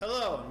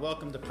and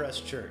welcome to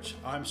Press Church.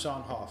 I'm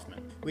Sean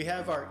Hoffman. We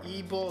have our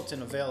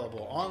e-bulletin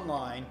available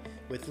online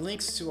with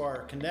links to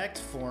our Connect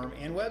form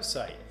and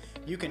website.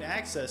 You can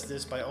access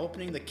this by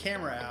opening the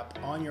camera app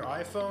on your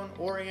iPhone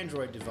or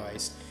Android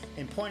device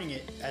and pointing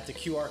it at the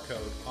QR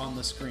code on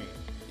the screen.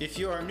 If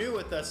you are new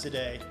with us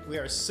today, we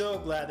are so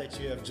glad that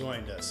you have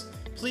joined us.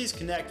 Please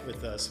connect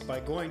with us by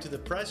going to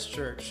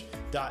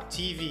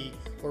thepresschurch.tv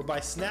or by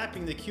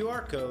snapping the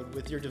QR code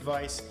with your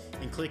device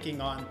and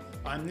clicking on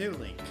I'm New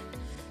link.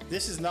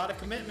 This is not a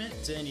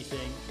commitment to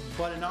anything,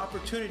 but an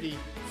opportunity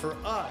for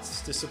us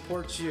to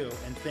support you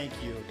and thank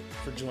you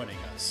for joining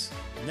us.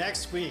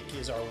 Next week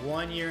is our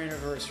 1-year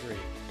anniversary.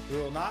 We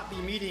will not be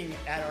meeting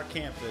at our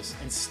campus.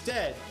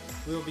 Instead,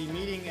 we will be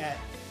meeting at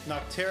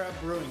Nocterra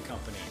Brewing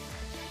Company.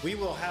 We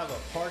will have a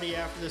party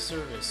after the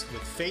service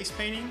with face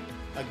painting,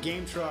 a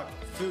game truck,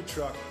 food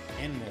truck,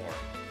 and more.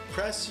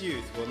 Press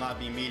Youth will not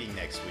be meeting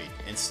next week.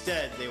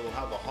 Instead, they will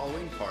have a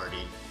Halloween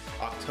party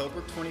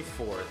October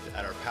 24th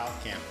at our Powell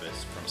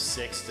campus from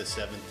 6 to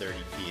 7:30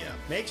 p.m.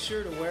 Make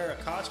sure to wear a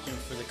costume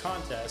for the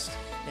contest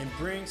and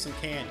bring some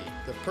candy.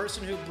 The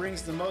person who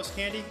brings the most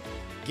candy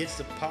gets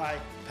to pie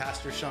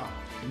Pastor Sean.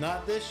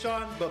 Not this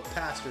Sean, but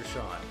Pastor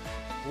Sean.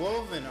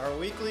 Woven, our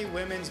weekly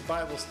women's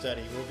Bible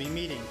study, will be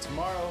meeting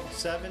tomorrow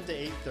 7 to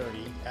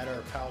 8:30 at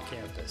our Powell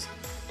campus.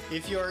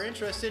 If you are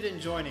interested in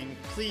joining,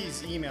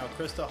 please email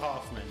Krista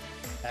Hoffman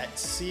at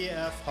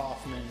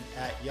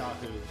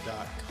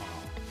cfhoffman@yahoo.com.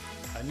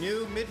 A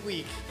new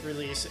midweek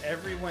release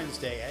every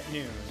Wednesday at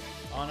noon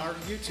on our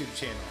YouTube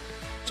channel.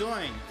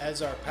 Join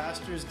as our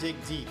pastors dig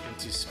deep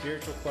into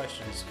spiritual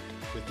questions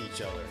with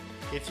each other.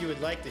 If you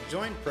would like to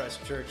join Press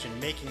Church in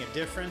making a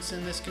difference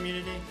in this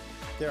community,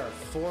 there are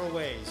 4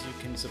 ways you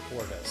can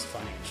support us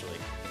financially.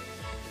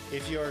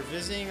 If you are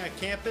visiting a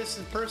campus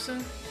in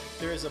person,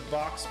 there is a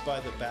box by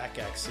the back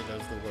exit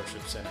of the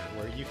worship center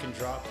where you can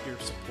drop your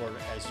support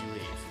as you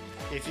leave.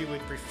 If you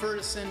would prefer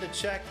to send a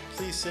check,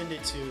 please send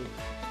it to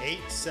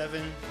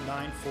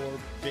 8794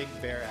 Big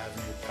Bear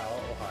Avenue,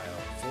 Powell, Ohio,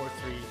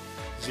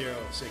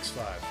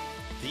 43065.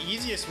 The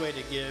easiest way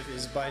to give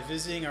is by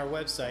visiting our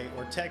website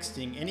or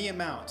texting any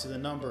amount to the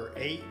number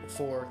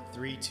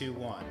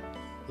 84321.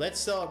 Let's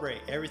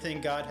celebrate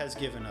everything God has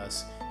given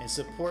us and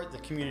support the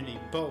community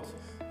both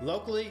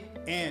locally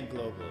and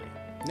globally.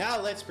 Now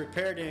let's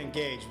prepare to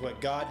engage what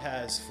God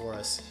has for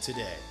us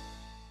today.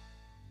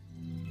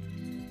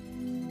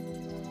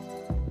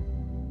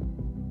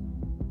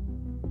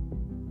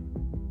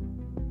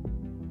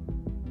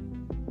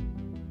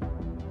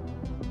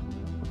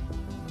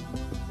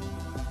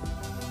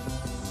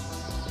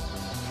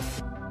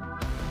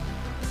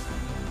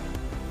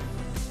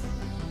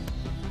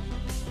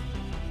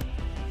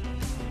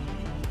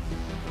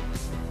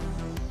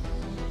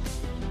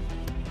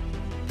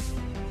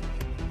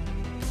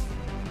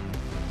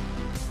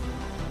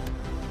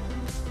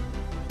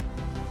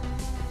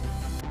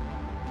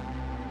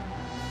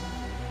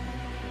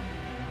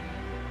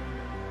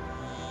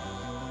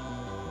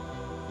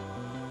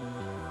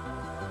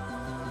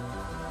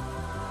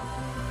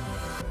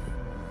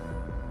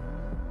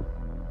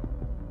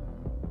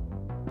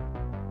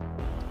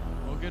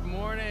 Good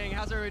morning.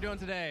 How's everybody doing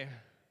today?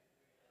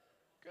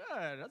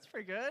 Good. That's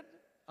pretty good.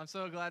 I'm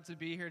so glad to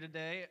be here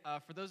today.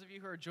 For those of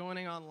you who are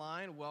joining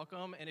online,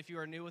 welcome. And if you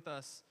are new with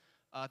us,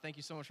 thank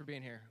you so much for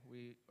being here.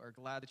 We are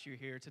glad that you're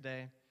here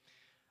today.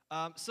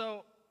 When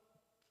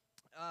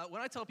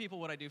I tell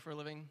people what I do for a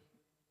living,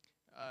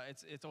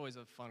 it's always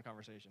a fun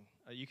conversation.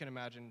 You can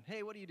imagine,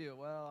 hey, what do you do?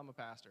 Well, I'm a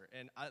pastor.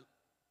 And I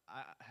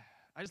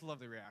just love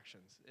the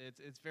reactions.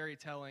 It's very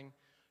telling.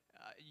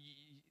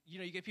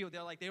 You get people,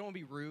 they're like, they don't want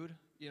to be rude,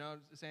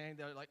 saying,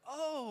 they're like,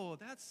 oh,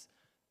 that's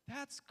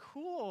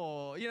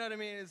cool. You know what I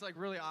mean? It's like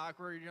really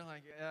awkward. You're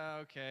like,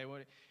 yeah, okay.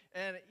 What?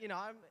 And,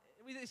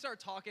 they start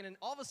talking, and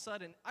all of a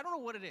sudden, I don't know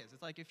what it is.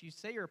 It's like if you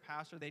say you're a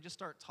pastor, they just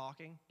start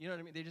talking. You know what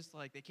I mean? They just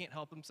like, they can't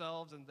help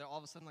themselves, and they're all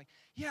of a sudden like,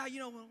 yeah,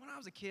 when I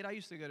was a kid, I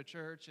used to go to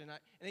church, and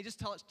they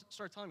just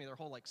start telling me their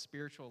whole like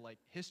spiritual like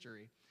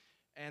history.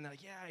 And they're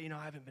like, yeah, I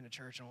haven't been to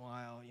church in a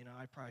while.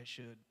 I probably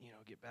should,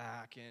 get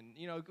back. And,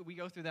 we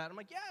go through that. I'm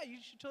like, yeah,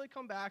 you should totally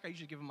come back. I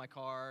usually give them my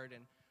card.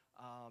 And,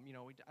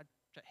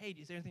 hey,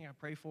 is there anything I can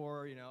pray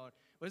for?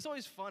 But it's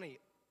always funny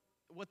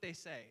what they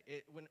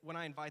say when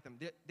I invite them.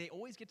 They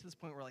always get to this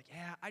point where like,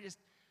 yeah, I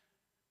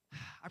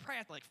probably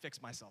have to like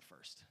fix myself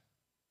first.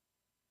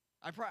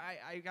 I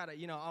gotta,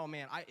 oh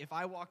man, if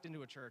I walked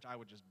into a church, I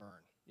would just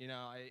burn. You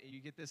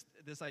get this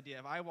idea.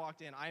 If I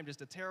walked in, I am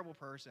just a terrible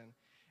person.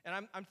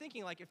 And I'm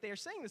thinking, like, if they are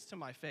saying this to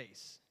my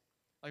face,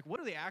 like, what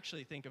do they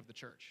actually think of the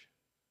church?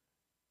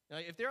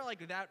 Like, if they're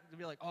like that, they'd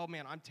be like, oh,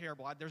 man, I'm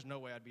terrible. There's no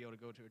way I'd be able to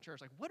go to a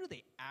church. Like, what do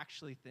they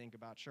actually think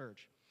about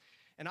church?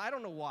 And I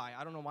don't know why.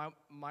 I don't know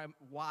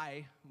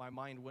why my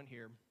mind went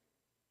here.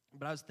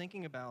 But I was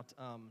thinking about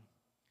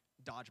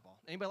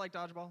dodgeball. Anybody like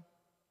dodgeball?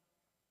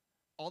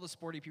 all the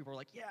sporty people are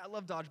like, yeah, I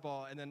love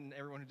dodgeball, and then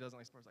everyone who doesn't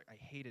like sports is like, I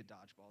hated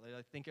dodgeball. They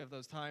like think of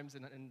those times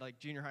in like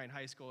junior high and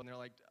high school, and they're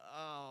like,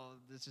 oh,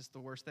 this is just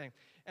the worst thing.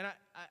 And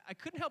I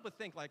couldn't help but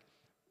think, like,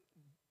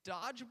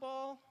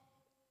 dodgeball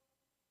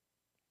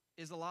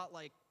is a lot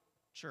like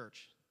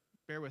church.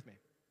 Bear with me.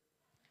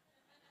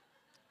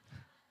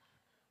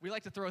 We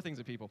like to throw things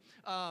at people.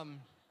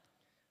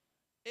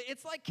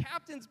 It's like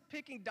captains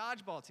picking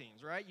dodgeball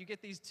teams, right? You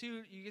get these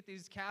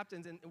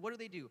captains, and what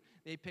do?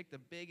 They pick the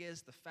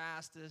biggest, the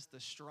fastest, the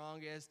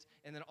strongest,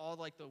 and then all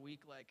like the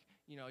weak, like,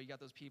 you got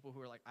those people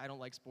who are like, I don't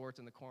like sports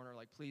in the corner,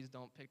 like, please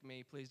don't pick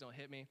me, please don't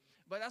hit me.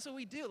 But that's what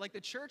we do. Like, the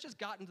church has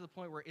gotten to the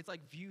point where it's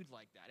like viewed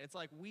like that. It's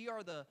like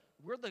we're the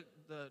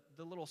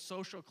little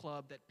social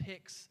club that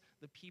picks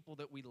the people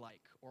that we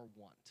like or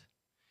want.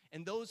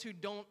 And those who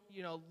don't,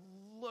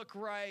 look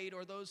right,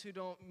 or those who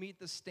don't meet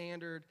the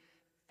standard,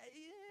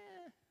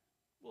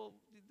 well,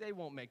 they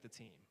won't make the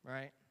team,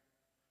 right?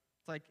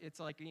 It's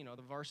like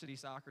the varsity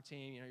soccer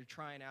team. You're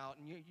trying out,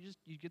 and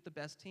you get the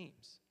best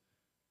teams.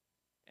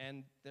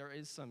 And there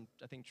is some,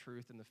 I think,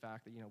 truth in the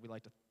fact that we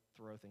like to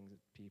throw things at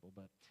people.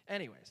 But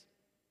anyways,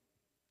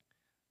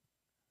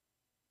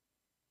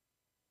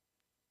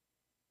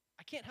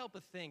 I can't help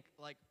but think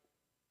like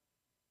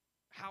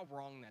how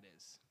wrong that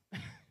is.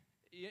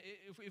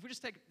 If we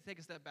just take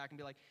a step back and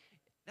be like,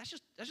 that's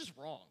just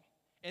wrong.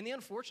 And the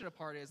unfortunate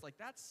part is like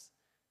that's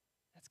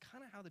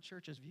kind of how the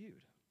church is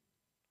viewed.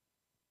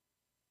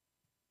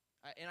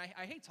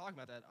 I hate talking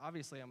about that.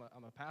 Obviously, I'm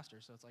a pastor,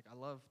 so it's like I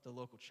love the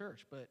local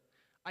church, but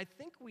I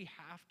think we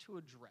have to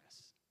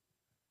address,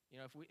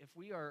 if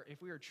we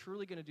are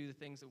truly going to do the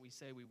things that we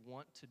say we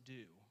want to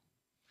do,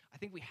 I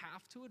think we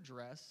have to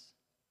address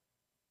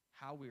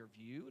how we are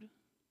viewed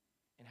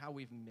and how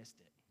we've missed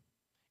it,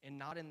 and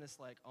not in this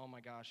like, oh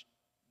my gosh,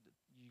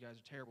 you guys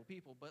are terrible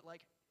people, but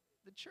like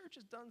the church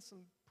has done some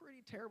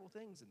pretty terrible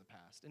things in the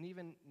past, and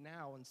even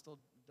now, and still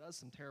does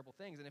some terrible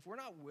things. And if we're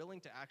not willing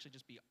to actually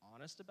just be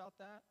honest about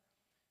that,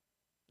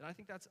 then I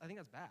think that's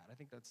bad. I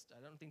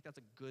don't think that's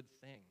a good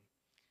thing.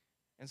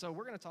 And so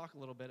we're going to talk a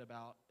little bit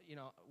about,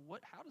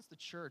 how does the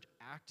church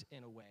act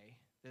in a way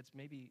that's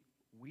maybe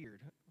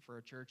weird for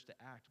a church to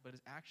act, but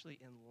is actually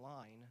in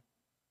line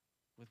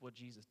with what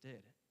Jesus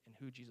did and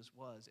who Jesus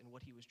was and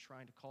what he was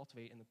trying to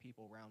cultivate in the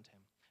people around him.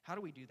 How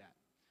do we do that?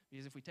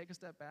 Because if we take a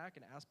step back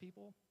and ask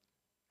people,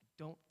 I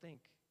don't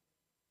think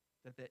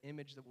that the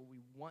image that what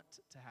we want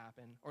to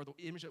happen, or the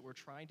image that we're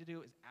trying to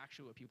do, is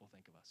actually what people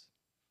think of us.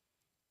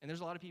 And there's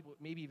a lot of people,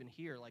 maybe even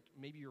here, like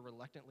maybe you're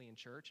reluctantly in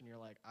church and you're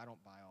like, I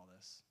don't buy all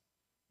this.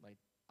 Like,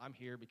 I'm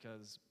here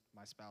because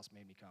my spouse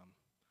made me come.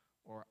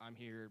 Or I'm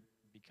here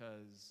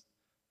because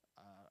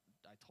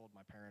I told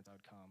my parents I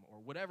would come. Or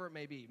whatever it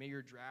may be. Maybe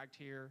you're dragged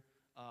here.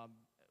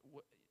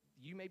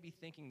 You may be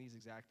thinking these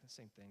exact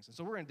same things. And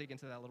so we're going to dig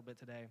into that a little bit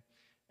today.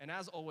 And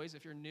as always,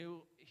 if you're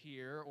new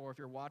here or if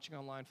you're watching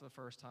online for the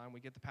first time, we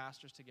get the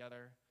pastors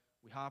together,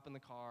 we hop in the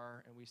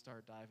car, and we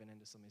start diving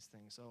into some of these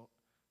things. So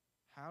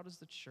how does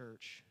the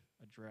church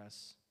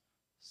address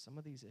some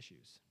of these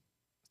issues?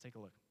 Let's take a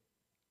look.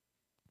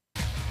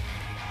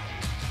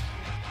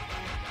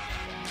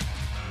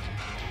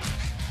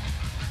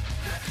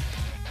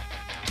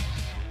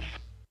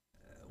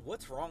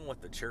 What's wrong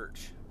with the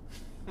church?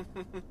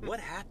 What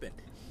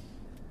happened?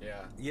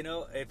 Yeah.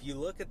 If you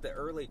look at the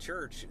early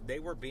church, they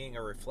were being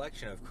a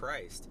reflection of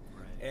Christ,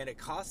 right. And it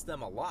cost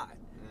them a lot.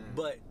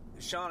 But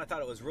Sean, I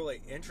thought it was really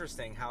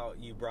interesting how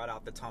you brought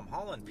out the Tom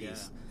Holland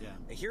piece. Yeah.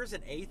 Here's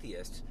an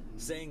atheist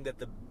saying that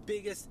the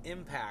biggest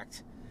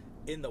impact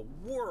in the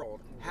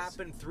world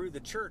happened through the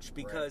church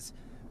because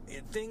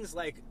things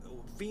like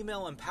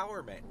female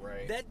empowerment,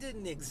 that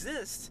didn't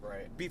exist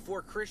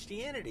before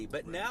Christianity,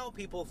 but now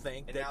people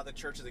think and that now the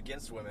church is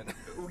against women.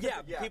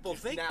 People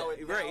think now that,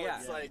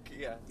 it's like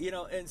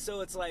and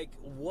so it's like,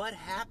 what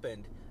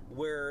happened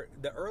where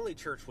the early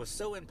church was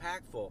so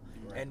impactful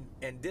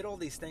and did all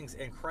these things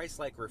in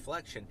Christ-like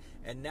reflection,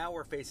 and now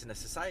we're facing a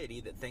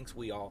society that thinks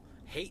we all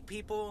hate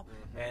people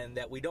and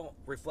that we don't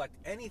reflect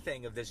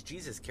anything of this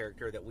Jesus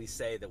character that we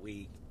say that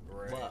we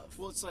love.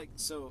 Well, it's like,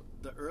 so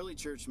the early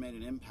church made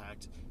an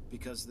impact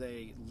because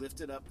they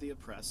lifted up the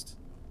oppressed,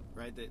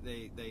 right?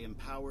 They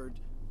empowered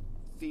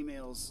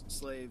females,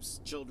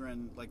 slaves,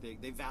 children, like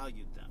they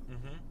valued them,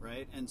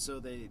 right? And so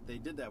they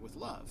did that with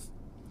love.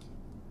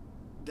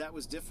 That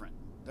was different.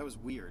 That was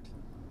weird.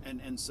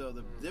 And so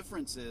the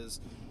difference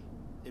is,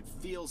 it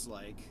feels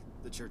like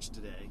the church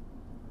today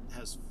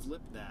has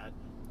flipped that,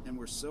 and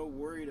we're so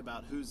worried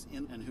about who's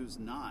in and who's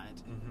not,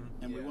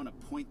 and we want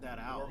to point that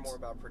out. We're more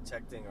about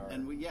protecting our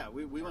and we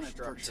want to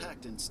structure.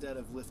 protect instead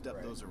of lift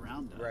up those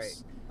around us.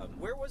 Right.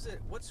 Where was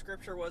it? What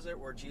scripture was it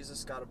where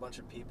Jesus got a bunch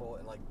of people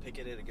and like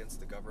picketed against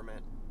the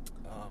government?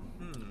 I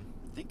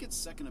think it's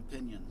Second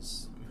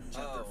Opinions,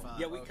 chapter 5.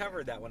 Yeah, we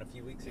covered that one a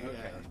few weeks ago.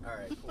 Okay. All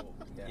right. Cool.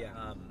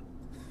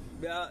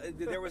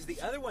 There was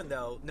the other one,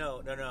 though.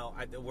 No.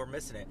 We're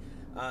missing it.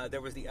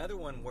 There was the other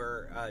one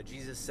where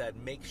Jesus said,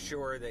 make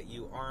sure that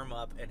you arm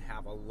up and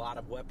have a lot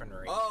of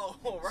weaponry. Oh,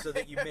 right. So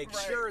that you make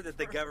sure that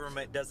the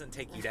government doesn't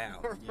take you down.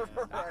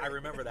 I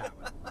remember that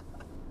one.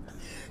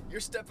 You're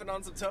stepping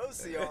on some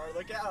toes, CR.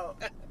 Look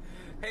out.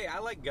 Hey, I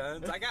like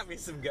guns. I got me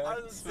some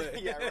guns.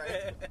 Yeah,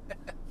 right.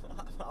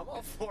 I'm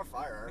all for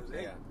firearms.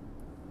 Yeah.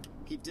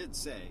 He did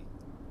say,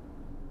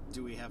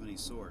 do we have any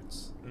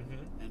swords?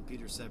 Mm-hmm. And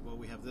Peter said, well,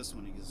 we have this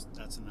one. He goes,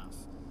 that's enough.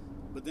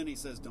 But then he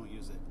says, don't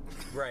use it.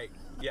 Right.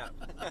 Yeah.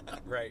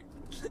 Right.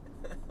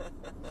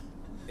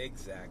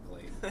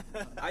 Exactly.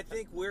 I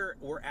think we're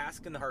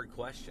asking the hard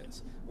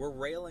questions. We're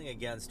railing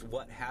against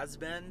what has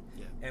been,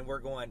 and we're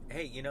going,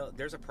 hey,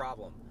 there's a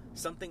problem.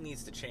 Something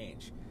needs to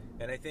change.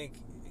 And I think,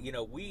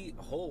 we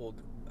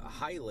hold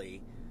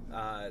highly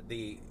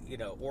the,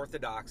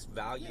 orthodox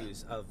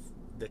values of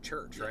the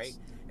church, right?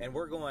 And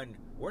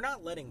we're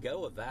not letting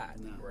go of that.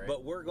 No. Right.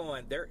 But we're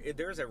going,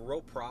 there's a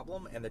real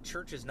problem, and the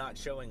church is not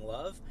showing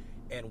love.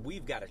 And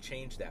we've got to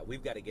change that.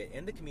 We've got to get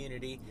in the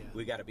community. Yeah.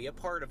 We've got to be a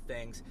part of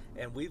things.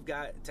 And we've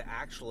got to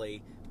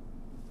actually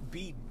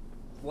be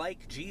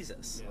like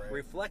Jesus, Yeah. Right.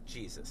 reflect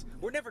Jesus.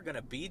 We're never going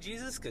to be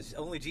Jesus because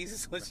only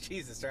Jesus was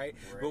Jesus, right?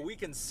 Right. But we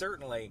can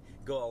certainly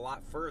go a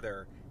lot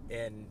further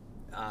in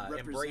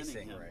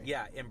embracing, him.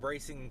 yeah,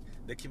 embracing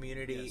the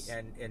community Yes.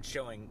 and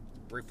showing,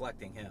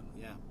 reflecting Him.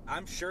 Yeah.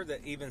 I'm sure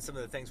that even some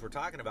of the things we're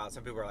talking about,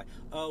 some people are like,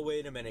 oh,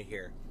 wait a minute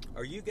here.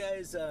 Are you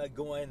guys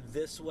going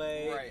this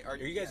way? Right. Are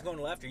you guys yeah. going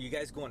left? Are you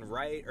guys going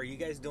right? Are you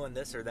guys doing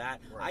this or that?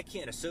 Right. I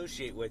can't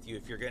associate with you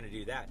if you're going to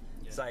do that.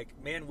 It's Yeah.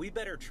 like, man, we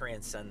better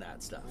transcend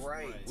that stuff.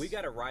 Right. We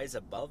got to rise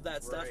above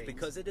that stuff Right.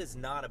 because it is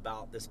not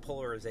about this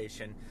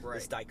polarization, this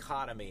Right.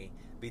 dichotomy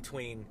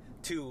between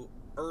two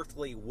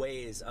earthly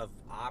ways of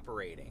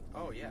operating.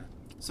 Oh yeah.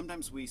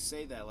 Sometimes we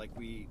say that like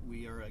we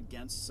are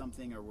against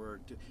something, or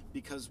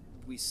because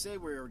we say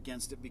we're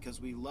against it because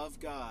we love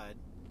God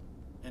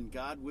and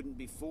God wouldn't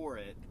be for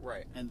it,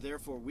 Right. and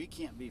therefore we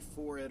can't be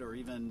for it or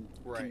even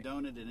Right.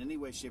 condone it in any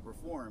way, shape, or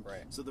form.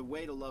 Right. So the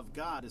way to love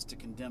God is to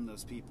condemn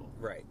those people,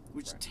 Right.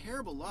 which is Right.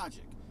 terrible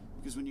logic,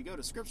 because when you go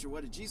to Scripture,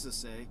 what did Jesus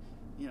say?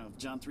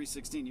 John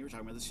 3:16. You were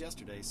talking about this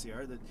yesterday,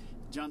 CR. That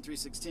John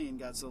 3:16,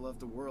 God so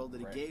loved the world that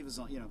He Right. gave His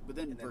own. But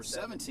then And then verse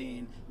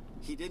 17,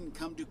 He didn't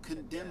come to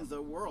condemn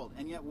the world,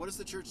 and yet what is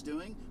the church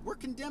doing? We're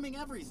condemning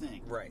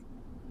everything, Right.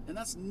 and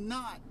that's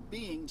not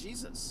being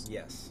Jesus.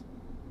 Yes.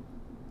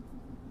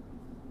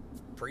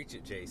 Preach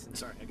it, Jason.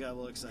 Sorry, I got a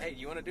little excited. Hey,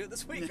 you want to do it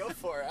this week? Go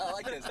for it. I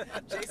like this.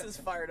 Jason's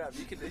fired up.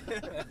 You can do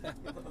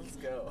Let's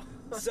go.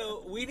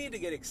 So we need to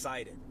get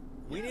excited.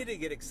 We Yeah. need to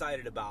get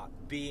excited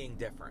about being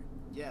different.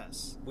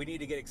 Yes. We need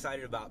to get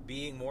excited about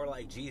being more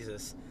like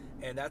Jesus,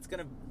 and that's going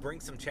to bring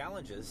some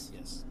challenges.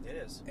 Yes. It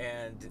is.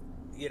 And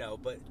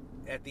but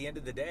at the end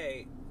of the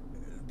day,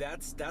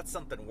 that's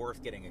something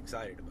worth getting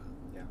excited about.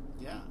 Yeah.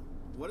 Yeah.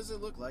 What does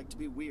it look like to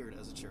be weird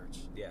as a church?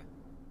 Yeah.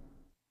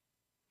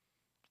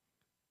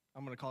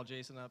 I'm going to call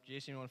Jason up.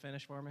 Jason, you want to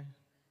finish for me?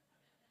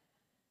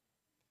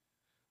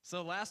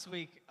 So last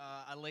week,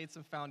 I laid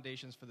some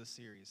foundations for this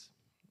series.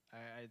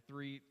 I had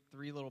three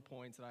little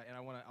points, and I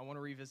want to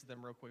revisit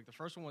them real quick. The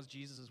first one was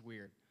Jesus is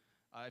weird.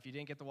 If you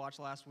didn't get to watch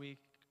last week,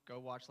 go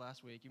watch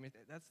last week. You may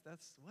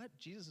that's what?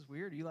 Jesus is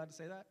weird? Are you allowed to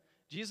say that?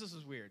 Jesus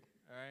is weird.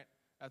 All right.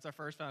 That's our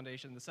first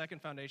foundation. The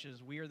second foundation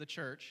is we are the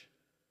church,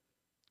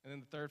 and then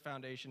the third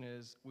foundation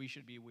is we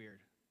should be weird.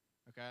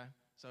 Okay.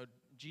 So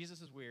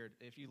Jesus is weird.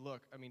 If you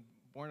look,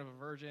 born of a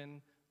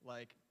virgin,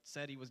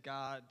 said he was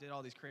God, did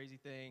all these crazy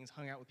things,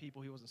 hung out with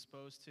people he wasn't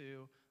supposed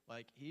to.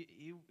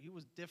 He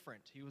was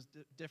different. He was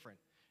different.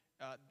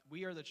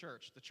 We are the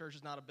church. The church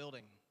is not a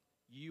building.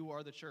 You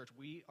are the church.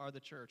 We are the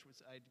church. Which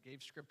I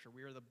gave scripture.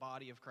 We are the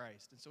body of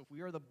Christ. And so if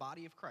we are the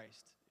body of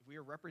Christ, if we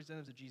are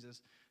representatives of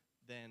Jesus,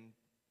 then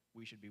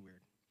we should be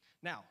weird.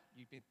 Now,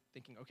 you'd be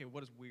thinking, okay,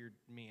 what does weird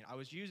mean? I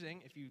was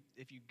using, if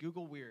you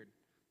Google weird,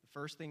 the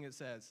first thing it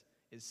says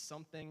is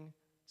something,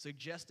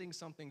 suggesting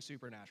something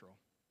supernatural.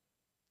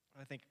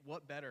 And I think,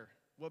 what better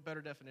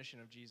definition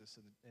of Jesus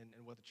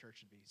and what the church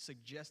should be?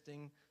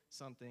 Suggesting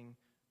something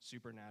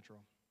supernatural.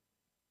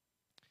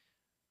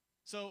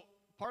 So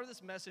part of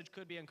this message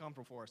could be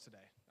uncomfortable for us today.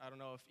 I don't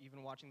know if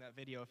even watching that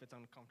video, if it's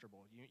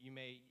uncomfortable. You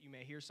may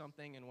hear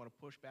something and want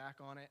to push back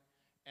on it.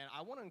 And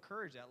I want to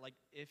encourage that.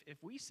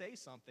 If we say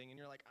something and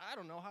you're like, I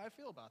don't know how I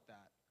feel about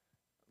that,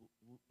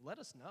 let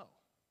us know.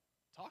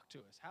 Talk to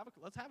us.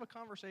 Let's have a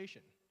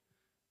conversation.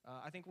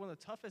 I think one of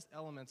the toughest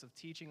elements of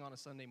teaching on a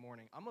Sunday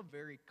morning, I'm a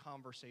very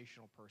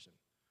conversational person.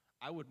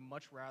 I would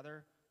much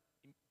rather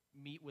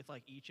meet with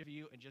each of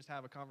you and just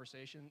have a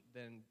conversation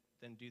than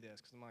do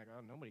this, because I'm like,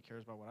 oh, nobody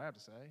cares about what I have to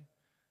say.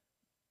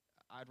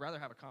 I'd rather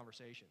have a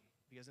conversation,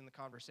 because in the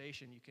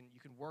conversation you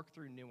can work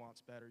through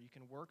nuance better. You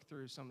can work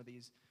through some of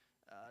these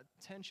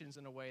tensions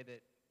in a way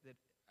that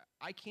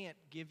I can't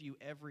give you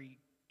every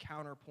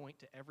counterpoint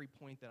to every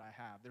point that I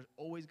have. There's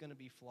always going to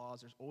be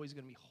flaws. There's always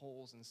going to be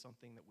holes in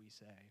something that we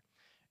say.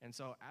 And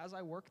so as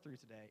I work through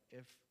today,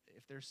 if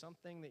there's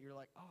something that you're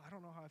like, oh, I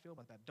don't know how I feel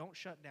about that, don't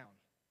shut down.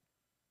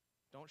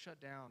 Don't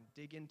shut down.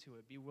 Dig into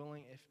it. Be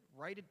willing.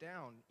 Write it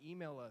down.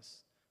 Email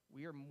us.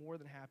 We are more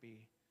than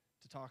happy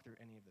to talk through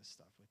any of this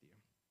stuff with you.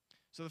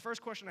 So the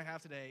first question I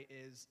have today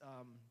is,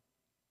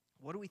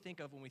 what do we think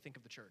of when we think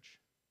of the church?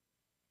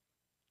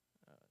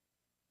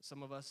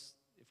 Some of us,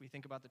 if we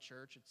think about the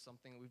church, it's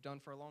something we've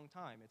done for a long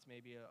time. It's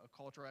maybe a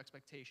cultural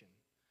expectation.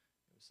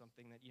 It was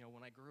something that,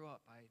 when I grew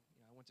up, I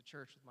went to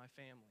church with my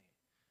family.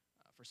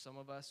 For some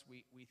of us,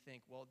 we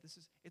think, well,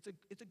 it's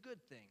a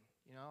good thing.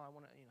 I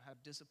want to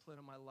have discipline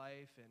in my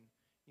life, and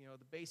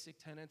the basic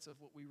tenets of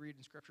what we read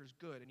in Scripture is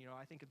good, and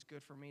I think it's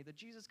good for me. The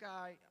Jesus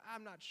guy,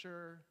 I'm not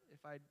sure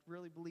if I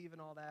really believe in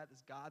all that,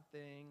 this God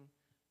thing,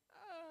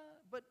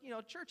 but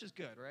church is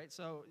good, right?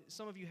 So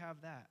some of you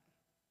have that.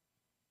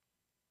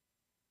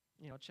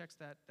 Checks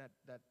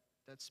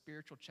that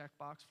spiritual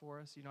checkbox for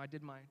us. I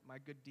did my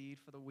good deed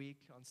for the week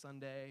on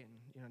Sunday,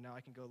 and now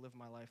I can go live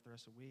my life the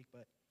rest of the week.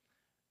 But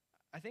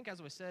I think,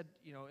 as I said,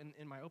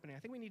 in my opening, I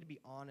think we need to be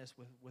honest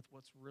with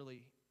what's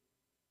really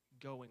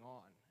going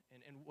on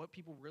and what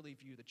people really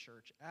view the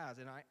church as.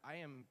 And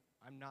I'm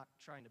not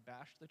trying to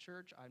bash the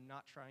church. I'm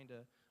not trying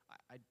to.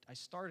 I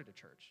started a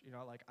church.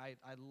 I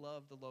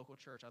love the local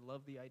church. I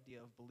love the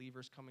idea of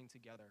believers coming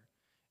together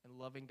and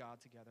loving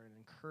God together and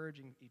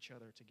encouraging each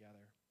other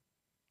together.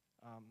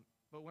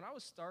 But when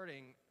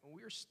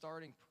we were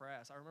starting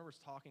Press, I remember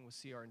talking with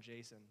CR and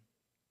Jason,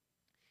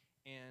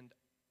 and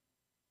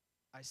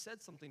I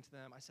said something to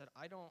them. I said,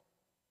 I don't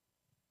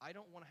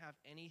want to have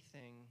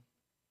anything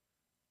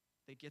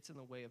that gets in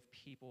the way of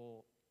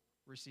people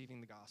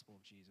receiving the gospel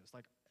of Jesus.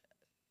 Like,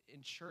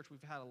 in church,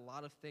 we've had a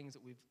lot of things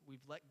that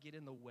we've let get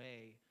in the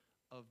way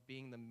of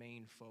being the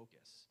main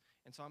focus.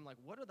 And so I'm like,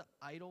 what are the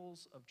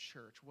idols of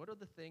church? What are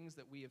the things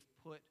that we have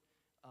put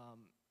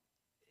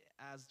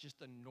as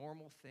just a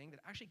normal thing that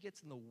actually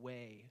gets in the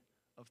way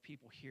of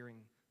people hearing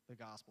the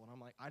gospel? And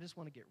I'm like, I just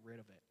want to get rid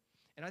of it.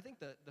 And I think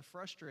the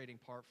frustrating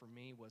part for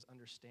me was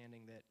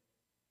understanding that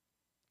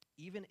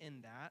even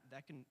in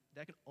that can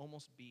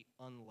almost be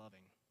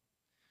unloving.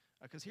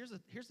 Because here's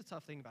the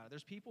tough thing about it.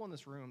 There's people in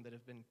this room that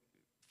have been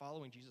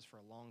following Jesus for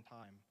a long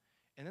time.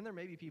 And then there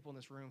may be people in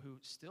this room who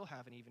still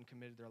haven't even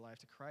committed their life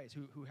to Christ,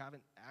 who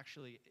haven't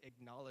actually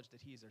acknowledged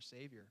that he's their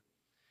Savior.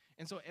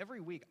 And so every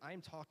week,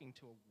 I'm talking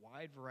to a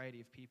wide variety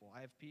of people.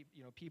 I have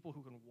people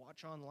who can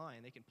watch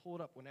online. They can pull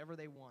it up whenever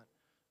they want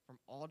from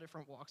all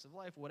different walks of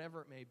life, whatever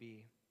it may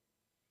be.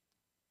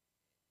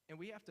 And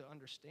we have to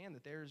understand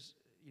that there's,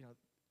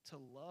 to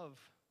love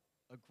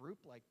a group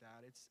like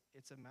that,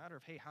 it's a matter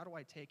of, hey, how do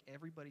I take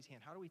everybody's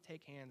hand? How do we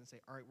take hands and say,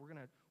 all right,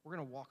 we're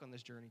gonna walk on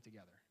this journey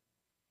together?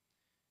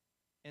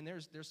 And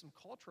there's some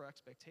cultural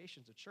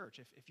expectations of church.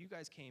 If you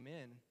guys came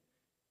in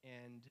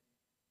and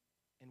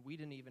we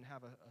didn't even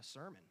have a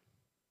sermon,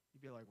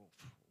 you'd be like, well,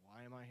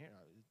 why am I here?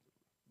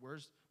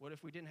 What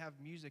if we didn't have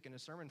music and a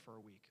sermon for a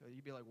week?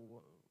 You'd be like,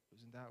 well,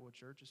 isn't that what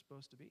church is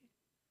supposed to be?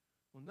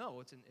 Well, no,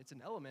 it's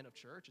an element of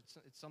church.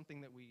 It's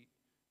something that we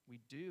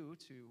do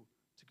to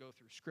go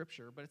through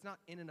Scripture, but it's not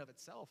in and of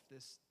itself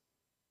this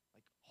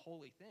like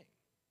holy thing.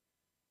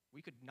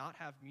 We could not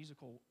have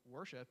musical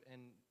worship,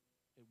 and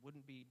it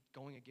wouldn't be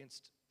going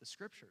against the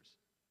Scriptures.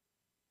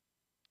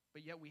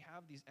 But yet we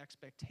have these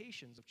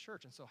expectations of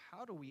church, and so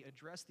how do we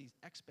address these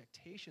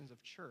expectations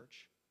of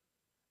church,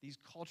 these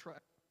cultural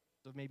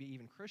of maybe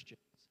even Christians,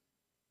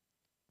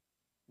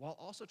 while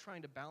also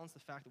trying to balance the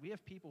fact that we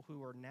have people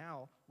who are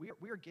now,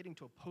 we are getting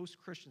to a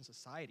post-Christian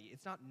society.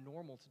 It's not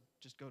normal to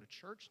just go to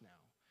church now.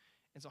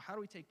 And so how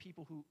do we take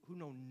people who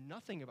know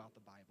nothing about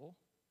the Bible,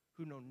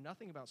 who know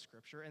nothing about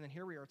Scripture, and then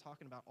here we are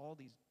talking about all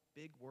these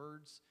big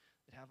words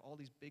that have all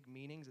these big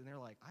meanings, and they're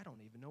like, I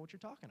don't even know what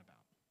you're talking about.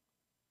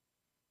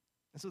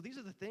 And so these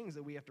are the things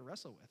that we have to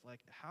wrestle with.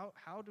 Like,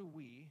 how do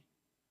we,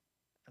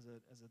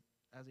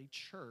 as a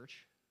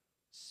church,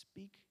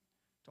 speak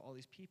to all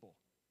these people?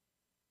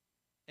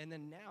 And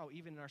then now,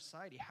 even in our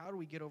society, how do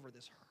we get over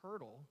this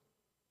hurdle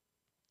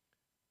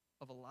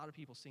of a lot of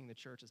people seeing the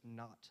church as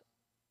not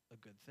a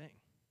good thing?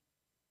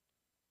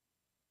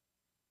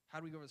 How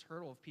do we go over this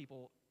hurdle of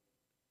people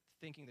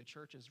thinking the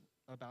church is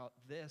about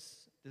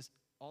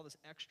all this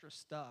extra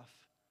stuff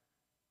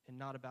and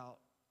not about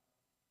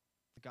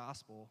the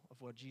gospel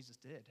of what Jesus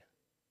did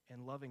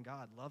and loving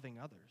God, loving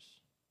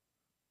others?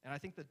 And I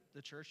think that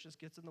the church just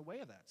gets in the way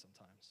of that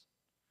sometimes.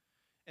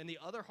 And the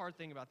other hard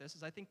thing about this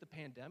is I think the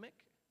pandemic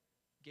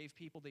gave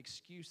people the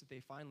excuse that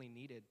they finally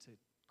needed to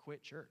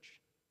quit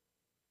church.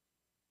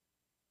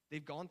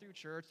 They've gone through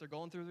church, they're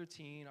going through the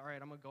routine, all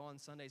right, I'm gonna go on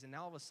Sundays, and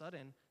now all of a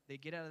sudden, they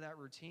get out of that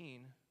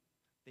routine,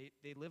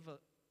 they live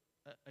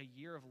a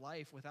year of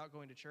life without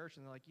going to church,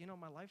 and they're like,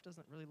 my life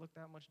doesn't really look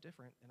that much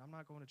different, and I'm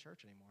not going to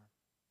church anymore.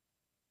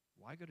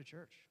 Why go to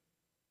church?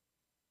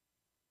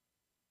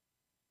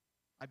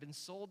 I've been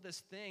sold this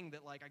thing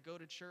that like I go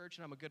to church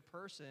and I'm a good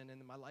person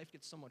and my life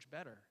gets so much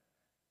better,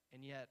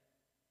 and yet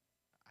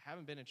I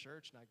haven't been in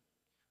church, and I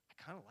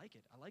kind of like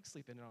it. I like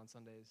sleeping in on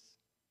Sundays.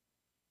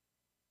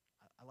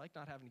 I like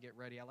not having to get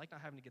ready. I like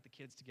not having to get the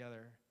kids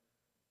together.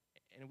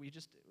 And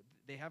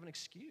they have an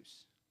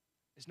excuse.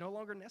 It's no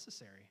longer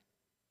necessary.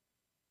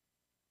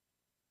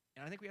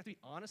 And I think we have to be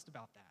honest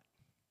about that.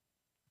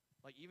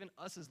 Like, even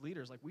us as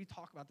leaders, like, we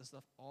talk about this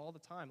stuff all the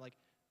time. Like,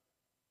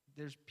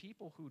 there's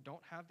people who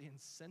don't have the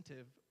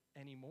incentive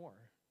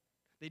anymore.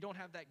 They don't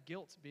have that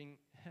guilt being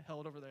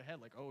held over their head,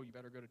 like, oh, you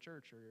better go to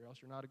church or else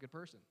you're not a good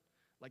person.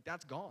 Like,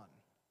 that's gone.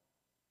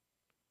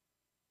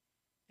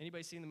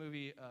 Anybody seen the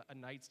movie A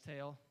Knight's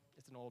Tale?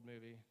 It's an old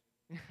movie.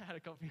 I had a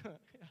couple people.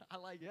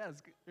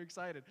 You're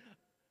excited.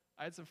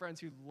 I had some friends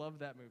who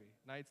loved that movie,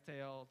 Knight's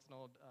Tale. It's an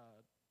old,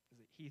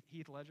 is it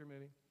Heath Ledger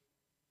movie?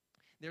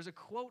 There's a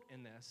quote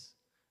in this.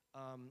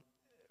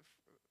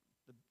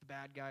 The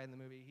bad guy in the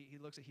movie, he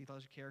looks at Heath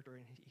Ledger's character,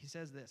 and he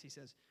says this. He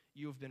says,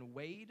 "You have been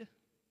weighed,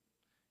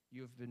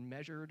 you have been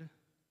measured,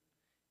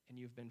 and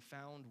you've been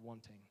found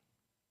wanting."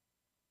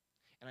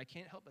 And I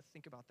can't help but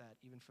think about that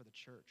even for the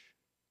church.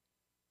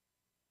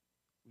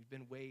 We've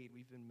been weighed,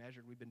 we've been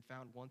measured, we've been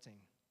found wanting.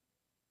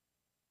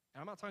 And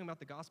I'm not talking about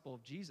the gospel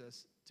of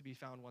Jesus to be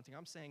found wanting.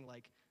 I'm saying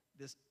like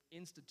this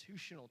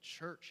institutional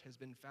church has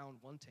been found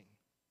wanting.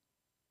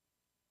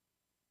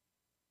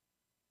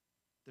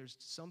 There's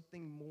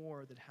something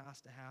more that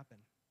has to happen.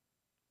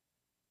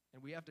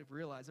 And we have to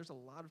realize there's a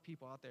lot of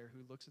people out there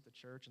who looks at the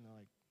church and they're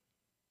like,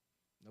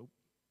 nope.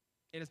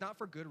 And it's not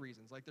for good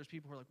reasons. Like there's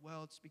people who are like,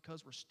 well, it's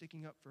because we're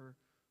sticking up for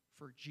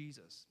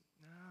Jesus.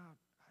 No,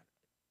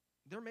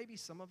 there may be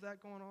some of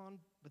that going on,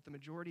 but the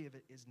majority of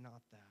it is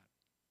not that.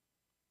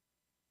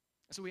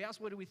 So we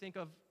ask, what do we think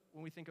of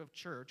when we think of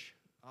church?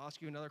 I'll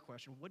ask you another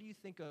question. What do you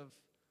think of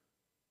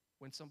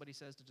when somebody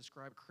says to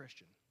describe a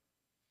Christian?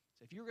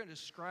 So if you were going to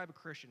describe a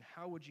Christian,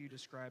 how would you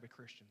describe a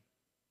Christian?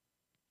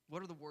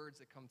 What are the words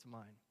that come to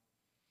mind?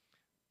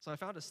 So I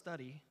found a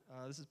study.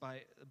 This is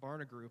by the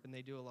Barna Group, and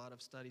they do a lot of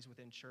studies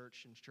within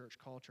church and church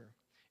culture.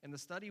 And the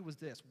study was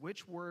this: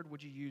 which word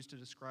would you use to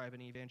describe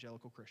an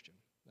evangelical Christian?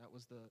 That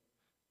was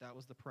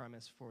the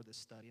premise for this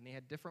study. And they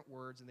had different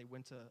words, and they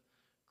went to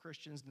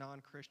Christians,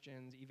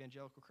 non-Christians,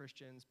 evangelical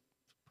Christians,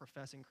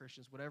 professing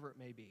Christians, whatever it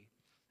may be.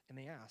 And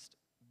they asked,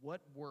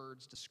 what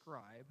words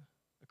describe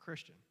a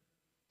Christian?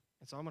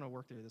 And so I'm going to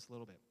work through this a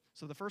little bit.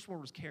 So the first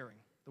word was caring,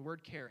 the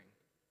word caring.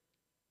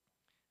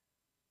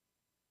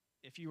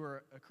 If you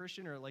were a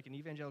Christian or like an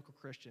evangelical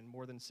Christian,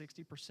 more than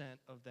 60%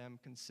 of them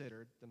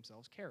considered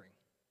themselves caring.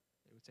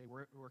 They would say,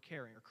 we're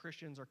caring, or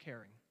Christians are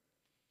caring.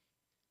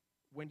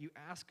 When you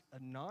ask a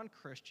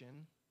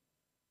non-Christian,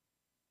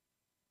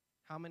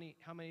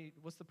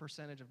 what's the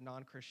percentage of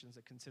non-Christians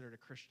that considered a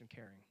Christian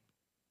caring?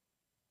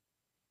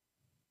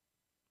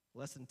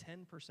 Less than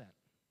 10%.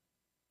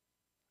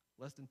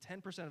 Less than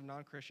 10% of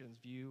non-Christians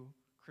view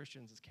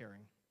Christians as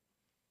caring,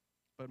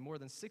 but more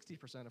than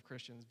 60% of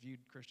Christians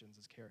viewed Christians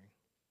as caring.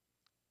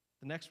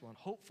 The next one,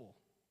 hopeful.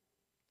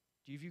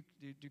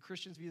 Do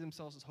Christians view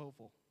themselves as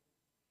hopeful?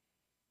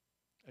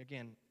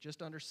 Again,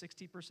 just under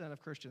 60%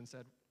 of Christians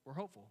said, we're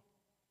hopeful.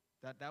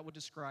 That would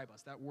describe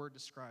us. That word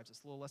describes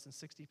us. A little less than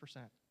 60%.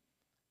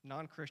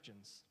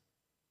 Non-Christians,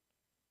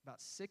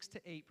 about 6 to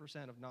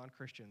 8% of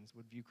non-Christians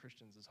would view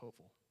Christians as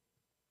hopeful.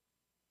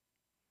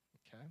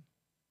 Okay.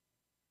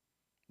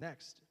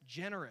 Next,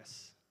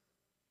 generous.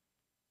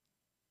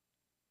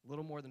 A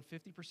little more than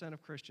 50%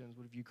 of Christians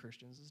would view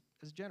Christians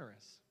as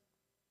generous.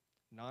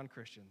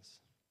 Non-Christians,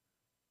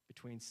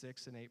 between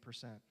 6 and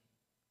 8%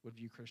 would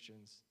view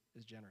Christians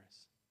as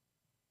generous.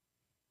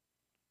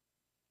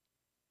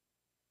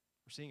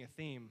 We're seeing a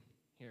theme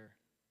here.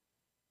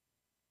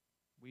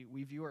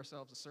 We view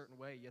ourselves a certain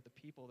way, yet the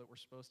people that we're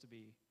supposed to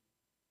be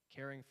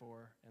caring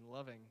for and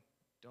loving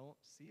don't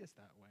see us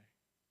that way.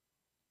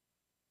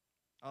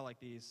 I like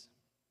these.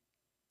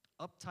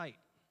 Uptight.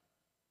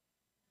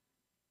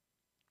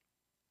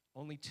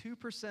 Only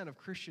 2% of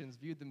Christians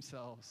viewed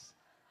themselves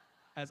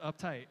as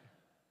uptight.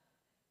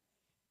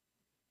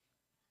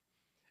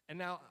 And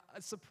now,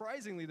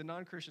 surprisingly, the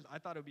non-Christians, I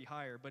thought it would be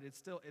higher, but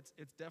it's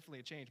definitely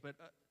a change. But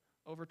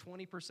over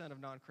 20% of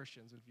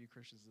non-Christians would view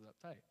Christians as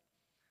uptight.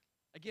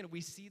 Again,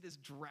 we see this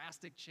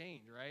drastic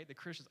change, right? The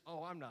Christians,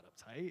 I'm not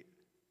uptight.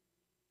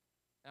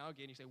 Now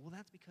again, you say, well,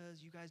 that's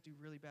because you guys do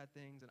really bad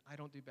things and I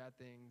don't do bad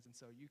things, and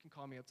so you can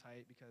call me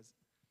uptight because,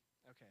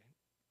 okay,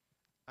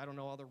 I don't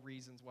know all the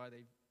reasons why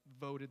they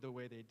voted the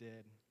way they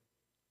did.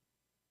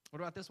 What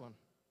about this one?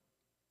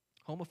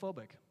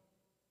 Homophobic.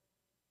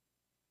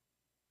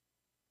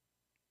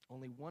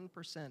 Only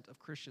 1% of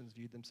Christians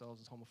viewed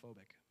themselves as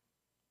homophobic.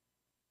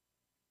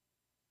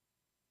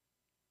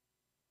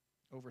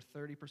 Over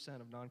 30%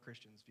 of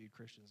non-Christians viewed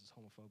Christians as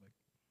homophobic.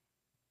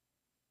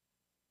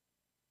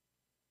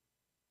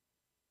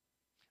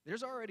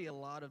 There's already a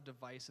lot of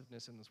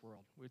divisiveness in this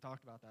world. We've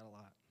talked about that a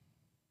lot.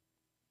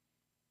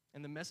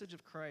 And the message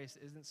of Christ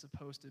isn't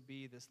supposed to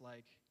be this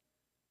like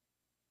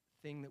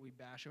thing that we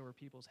bash over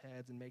people's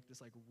heads and make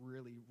this like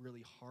really,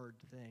 really hard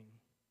thing.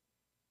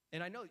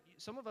 And I know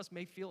some of us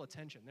may feel a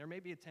tension. There may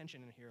be a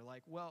tension in here,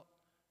 like, well,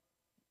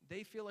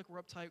 they feel like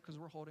we're uptight because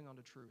we're holding on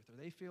to truth, or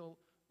they feel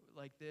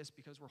like this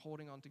because we're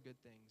holding on to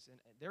good things. And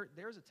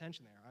there's a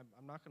tension there.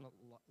 I'm not going to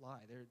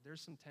lie.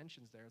 There's some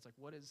tensions there. It's like,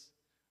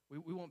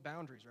 we want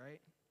boundaries,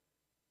 right?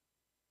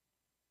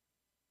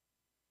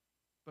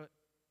 But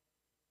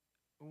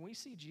when we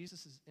see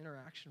Jesus'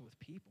 interaction with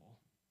people,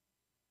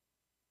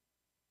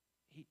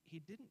 he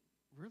didn't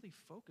really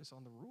focus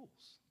on the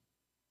rules.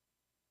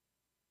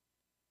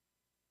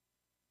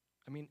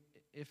 I mean,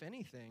 if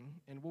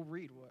anything, and we'll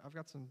read, I've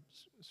got some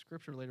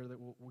scripture later that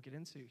we'll get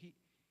into,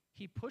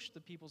 he pushed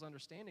the people's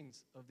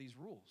understandings of these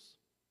rules.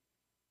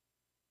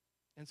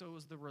 And so it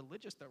was the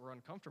religious that were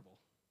uncomfortable.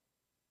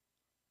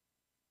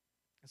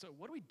 And so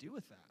what do we do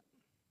with that?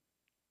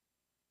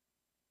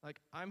 Like,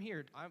 I'm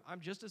here. I'm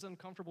just as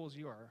uncomfortable as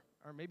you are.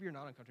 Or maybe you're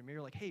not uncomfortable. Maybe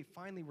you're like, hey,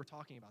 finally we're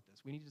talking about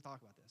this. We need to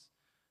talk about this.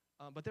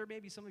 But there may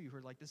be some of you who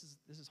are like, this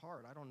is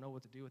hard. I don't know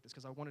what to do with this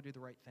because I want to do the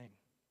right thing.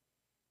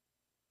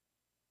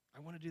 I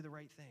want to do the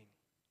right thing.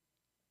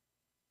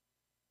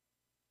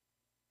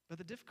 But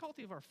the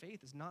difficulty of our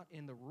faith is not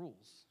in the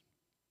rules.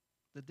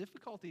 The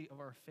difficulty of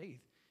our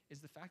faith is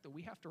the fact that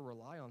we have to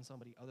rely on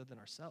somebody other than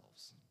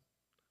ourselves.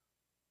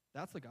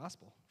 That's the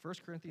gospel. 1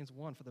 Corinthians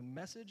 1, for the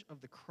message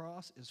of the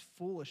cross is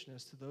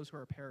foolishness to those who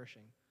are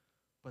perishing,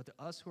 but to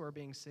us who are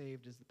being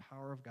saved is the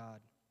power of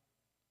God.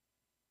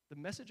 The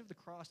message of the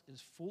cross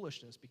is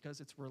foolishness because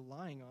it's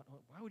relying on,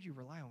 why would you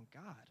rely on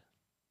God?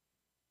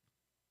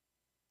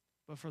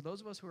 But for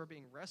those of us who are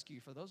being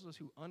rescued, for those of us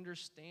who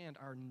understand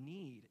our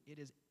need, it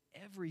is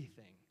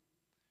everything.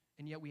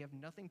 And yet we have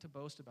nothing to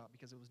boast about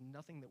because it was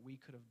nothing that we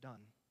could have done.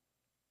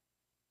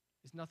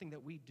 It's nothing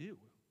that we do.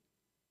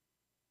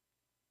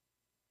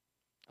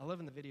 I love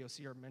in the video,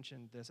 Sierra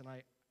mentioned this, and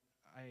I'm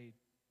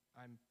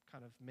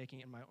kind of making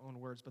it in my own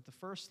words, but the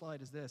first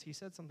slide is this. He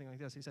said something like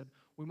this. He said,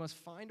 we must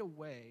find a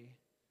way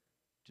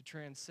to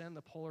transcend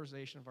the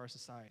polarization of our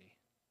society.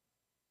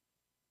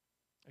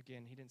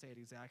 Again, he didn't say it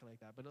exactly like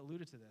that, but it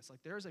alluded to this. Like,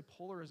 there is a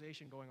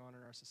polarization going on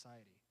in our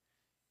society.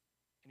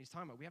 And he's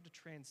talking about we have to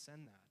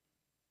transcend that.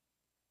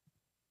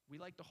 We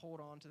like to hold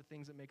on to the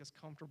things that make us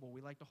comfortable.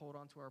 We like to hold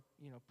on to our,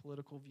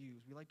 political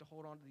views. We like to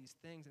hold on to these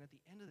things, and at the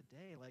end of the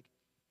day, like,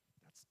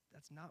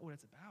 that's not what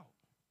it's about.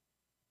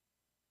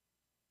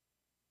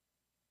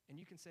 And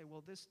you can say,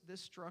 well, this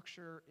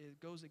structure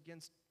goes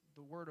against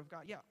the Word of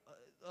God. Yeah,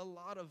 a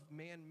lot of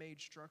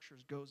man-made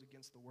structures goes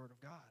against the Word of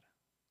God.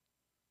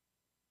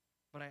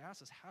 But I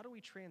ask us, how do we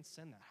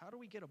transcend that? How do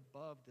we get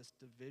above this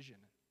division?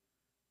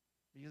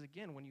 Because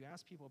again, when you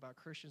ask people about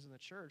Christians in the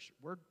church,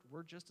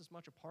 we're just as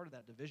much a part of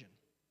that division.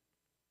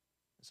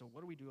 And so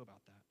what do we do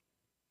about that?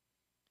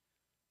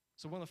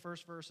 So one of the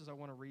first verses I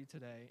want to read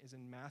today is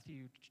in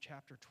Matthew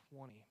chapter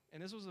 20.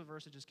 And this was a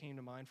verse that just came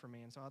to mind for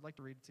me, and so I'd like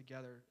to read it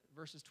together.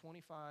 Verses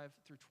 25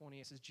 through 20,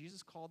 it says,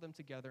 Jesus called them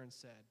together and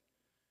said,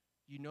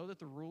 you know that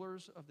the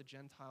rulers of the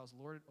Gentiles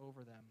lord it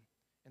over them,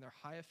 and their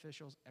high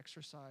officials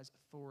exercise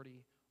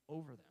authority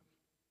over them.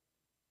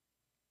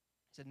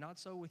 He said, not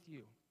so with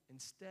you.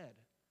 Instead,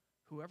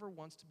 whoever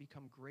wants to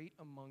become great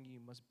among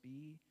you must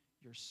be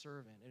your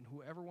servant, and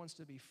whoever wants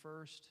to be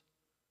first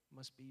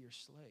must be your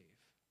slave.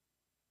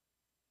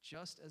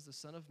 Just as the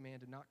Son of Man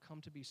did not come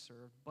to be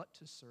served, but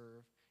to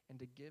serve and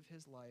to give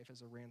his life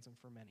as a ransom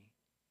for many.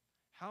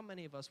 How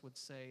many of us would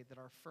say that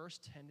our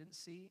first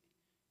tendency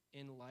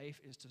in life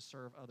is to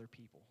serve other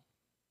people?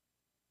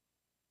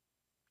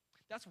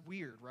 That's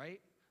weird,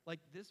 right? Like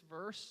this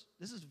verse,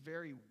 this is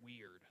very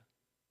weird.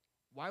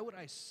 Why would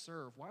I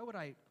serve? Why would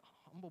I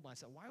humble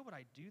myself? Why would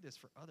I do this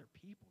for other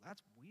people?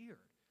 That's weird.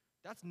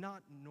 That's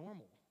not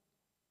normal.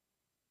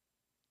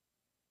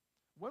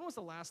 When was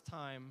the last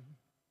time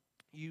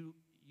you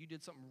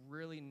did something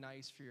really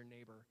nice for your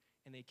neighbor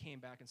and they came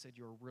back and said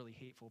you're a really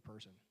hateful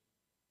person?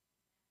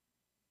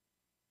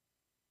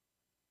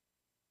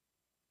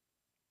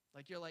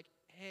 Like you're like,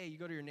 hey, you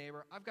go to your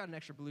neighbor, I've got an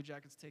extra Blue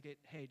Jackets ticket.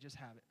 Hey, just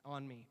have it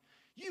on me.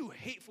 You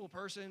hateful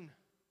person.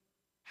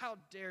 How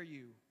dare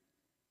you?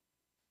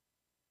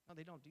 No,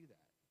 they don't do that.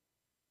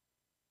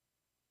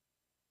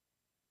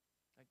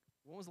 Like,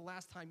 when was the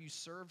last time you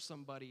served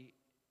somebody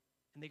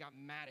and they got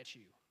mad at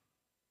you?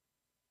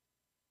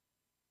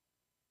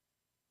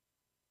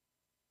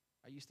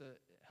 I used to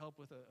help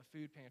with a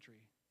food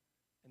pantry,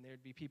 and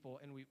there'd be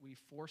people, and we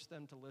forced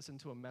them to listen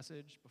to a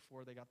message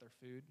before they got their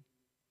food.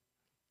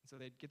 And so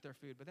they'd get their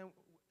food. But then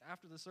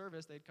after the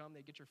service, they'd come,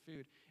 they'd get your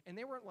food. And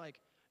they weren't like,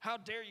 how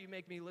dare you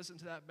make me listen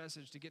to that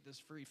message to get this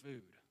free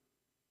food?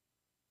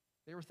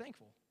 They were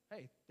thankful.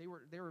 Hey, they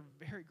were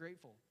very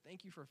grateful.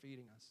 Thank you for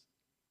feeding us.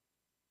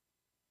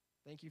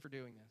 Thank you for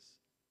doing this.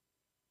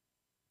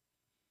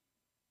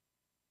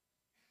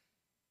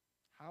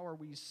 How are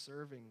we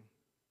serving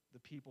the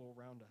people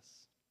around us?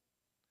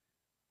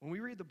 When we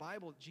read the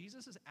Bible,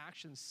 Jesus'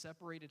 actions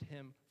separated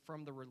him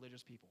from the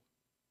religious people.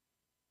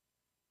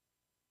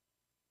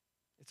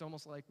 It's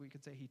almost like we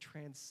could say he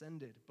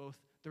transcended both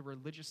the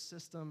religious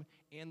system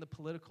and the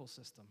political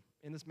system.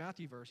 In this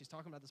Matthew verse, he's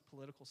talking about this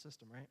political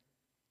system, right?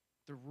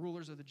 The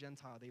rulers of the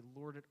Gentile, they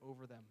lord it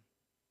over them.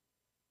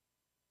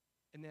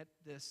 And that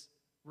this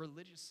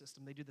religious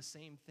system, they do the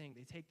same thing.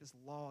 They take this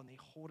law and they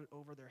hold it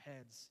over their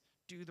heads.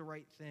 Do the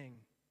right thing,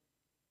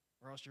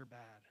 or else you're bad.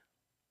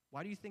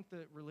 Why do you think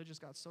the religious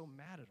got so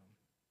mad at them?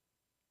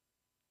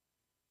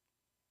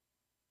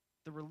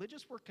 The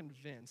religious were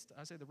convinced,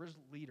 I say the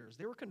religious leaders,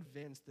 they were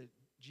convinced that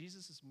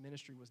Jesus'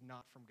 ministry was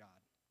not from God.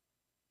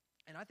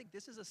 And I think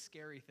this is a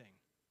scary thing.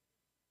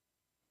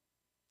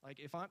 Like,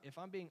 if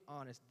I'm being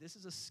honest, this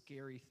is a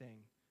scary thing,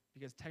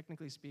 because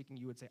technically speaking,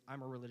 you would say,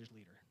 I'm a religious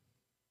leader.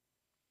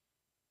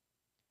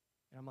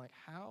 And I'm like,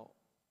 how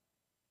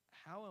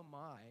am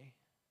I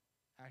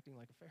acting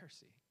like a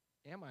Pharisee?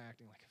 Am I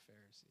acting like a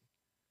Pharisee?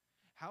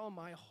 How am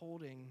I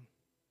holding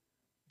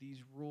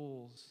these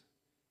rules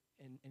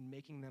and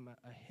making them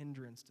a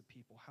hindrance to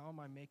people? How am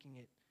I making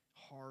it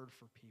hard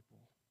for people?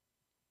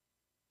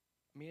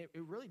 I mean,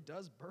 it really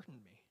does burden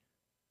me.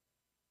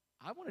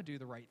 I want to do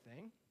the right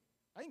thing.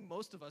 I think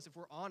most of us, if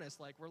we're honest,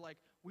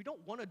 we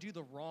don't want to do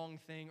the wrong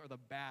thing or the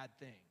bad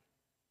thing.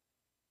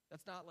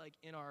 That's not like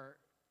in our,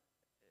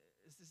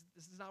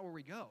 this is not where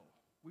we go.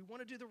 We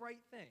want to do the right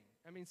thing.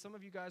 I mean, some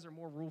of you guys are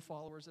more rule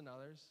followers than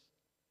others.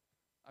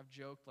 I've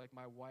joked, like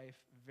my wife,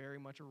 very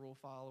much a rule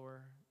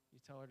follower. You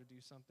tell her to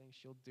do something,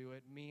 she'll do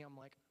it. Me, I'm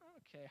like,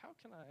 okay, how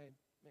can I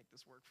make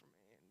this work for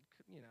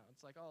me? And,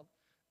 it's like, oh,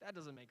 that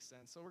doesn't make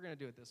sense, so we're going to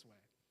do it this way.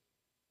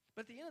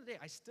 But at the end of the day,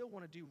 I still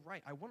want to do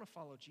right. I want to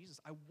follow Jesus.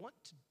 I want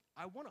to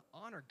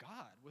honor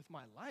God with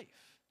my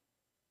life.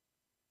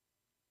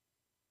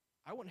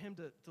 I want him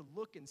to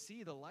look and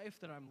see the life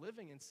that I'm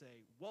living and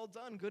say, well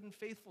done, good and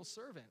faithful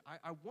servant.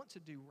 I want to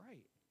do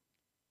right.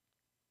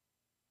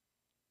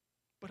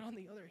 But on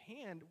the other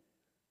hand,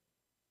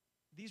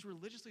 these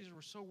religious leaders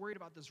were so worried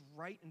about this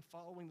right and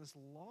following this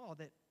law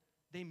that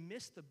they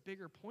missed the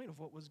bigger point of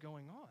what was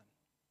going on.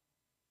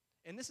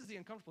 And this is the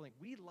uncomfortable thing.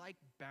 We like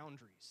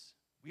boundaries.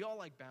 We all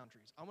like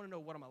boundaries. I want to know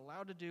what I'm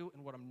allowed to do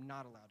and what I'm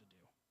not allowed to do.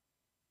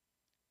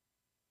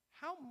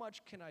 How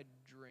much can I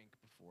drink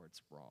before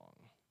it's wrong?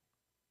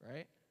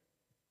 Right?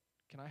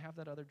 Can I have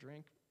that other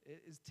drink?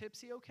 Is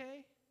tipsy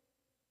okay?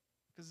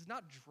 Because it's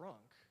not drunk.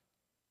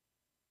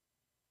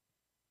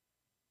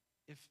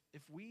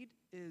 If weed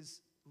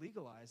is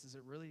legalized, is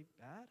it really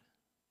bad?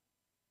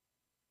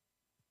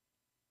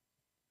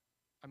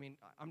 I mean,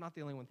 I'm not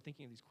the only one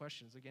thinking of these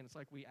questions. Again, it's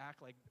like we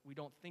act like we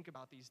don't think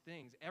about these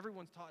things.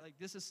 Everyone's taught, like,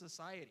 this is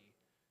society.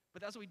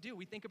 But that's what we do.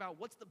 We think about,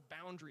 what's the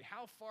boundary?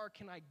 How far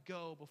can I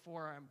go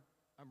before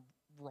I'm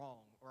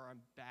wrong or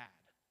I'm bad?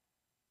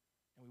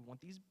 And we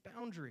want these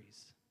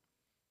boundaries.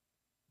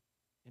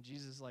 And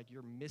Jesus is like,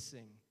 you're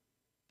missing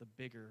the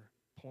bigger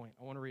point.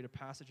 I want to read a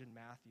passage in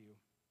Matthew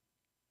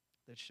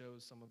that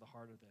shows some of the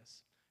heart of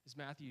this. It's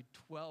Matthew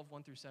 12,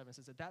 1 through 7. It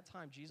says, at that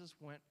time, Jesus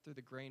went through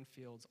the grain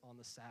fields on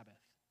the Sabbath.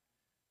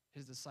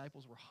 His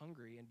disciples were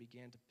hungry and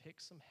began to pick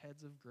some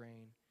heads of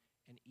grain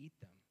and eat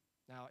them.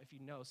 Now, if you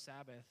know,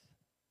 Sabbath,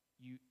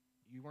 you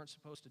weren't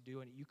supposed to do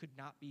it. You could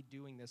not be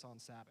doing this on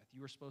Sabbath.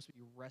 You were supposed to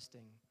be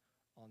resting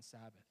on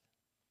Sabbath.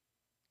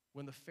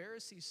 When the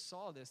Pharisees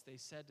saw this, they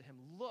said to him,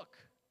 look,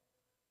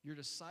 your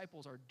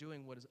disciples are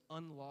doing what is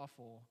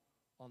unlawful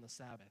on the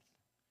Sabbath.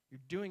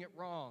 You're doing it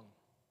wrong.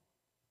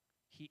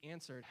 He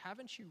answered,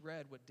 haven't you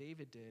read what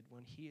David did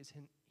when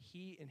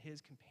he and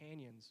his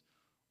companions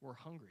were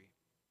hungry?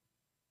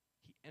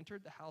 He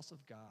entered the house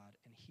of God,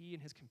 and he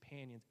and his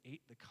companions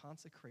ate the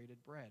consecrated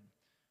bread,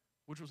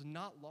 which was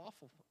not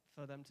lawful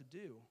for them to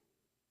do,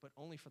 but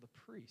only for the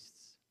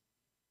priests.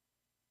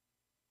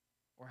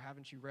 Or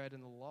haven't you read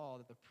in the law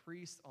that the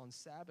priests on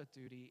Sabbath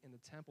duty in the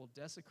temple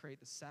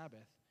desecrate the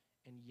Sabbath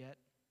and yet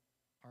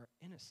are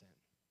innocent?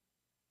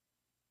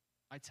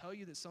 I tell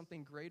you that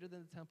something greater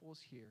than the temple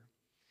is here.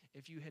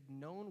 If you had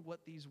known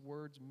what these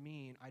words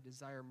mean, I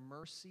desire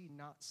mercy,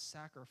 not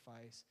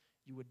sacrifice,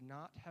 you would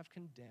not have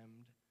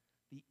condemned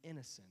the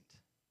innocent.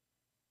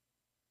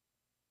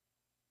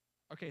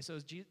 Okay, so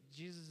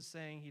Jesus is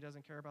saying he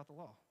doesn't care about the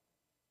law.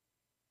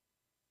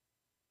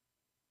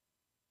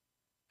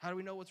 How do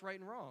we know what's right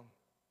and wrong?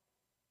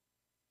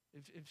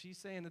 If he's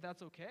saying that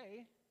that's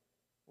okay,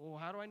 well,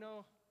 how do I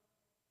know?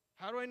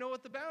 How do I know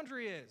what the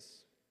boundary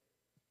is?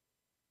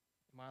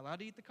 Am I allowed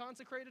to eat the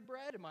consecrated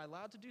bread? Am I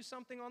allowed to do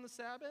something on the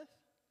Sabbath?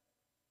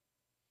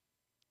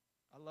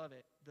 I love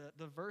it.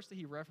 The verse that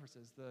he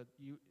references,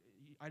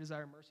 I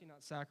desire mercy,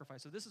 not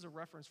sacrifice. So this is a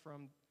reference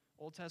from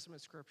Old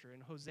Testament scripture.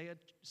 In Hosea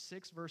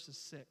 6, verses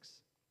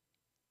 6,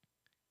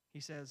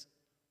 he says,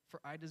 for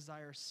I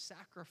desire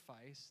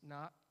sacrifice,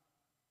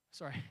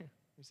 let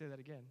me say that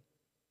again.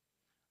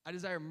 I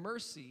desire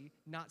mercy,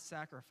 not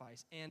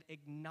sacrifice, and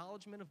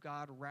acknowledgement of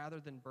God rather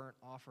than burnt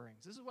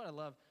offerings. This is what I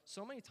love.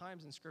 So many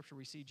times in Scripture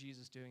we see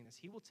Jesus doing this.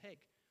 He will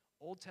take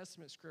Old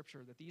Testament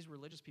Scripture that these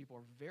religious people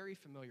are very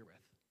familiar with.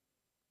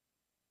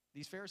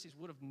 These Pharisees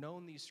would have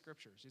known these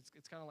Scriptures.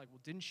 It's kind of like,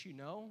 well, didn't you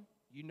know?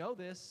 You know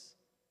this,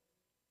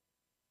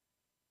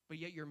 but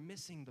yet you're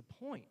missing the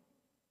point.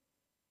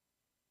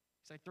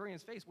 He's like throwing in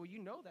his face, well, you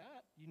know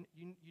that. You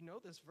know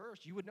this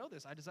verse. You would know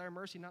this. I desire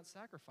mercy, not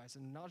sacrifice,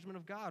 an acknowledgement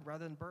of God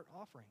rather than burnt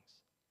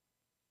offerings.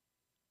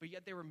 But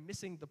yet they were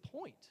missing the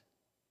point.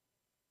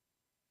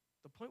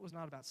 The point was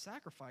not about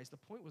sacrifice. The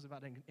point was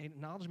about an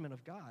acknowledgement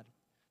of God.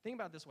 Think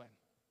about it this way.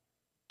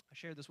 I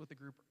shared this with the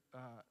group,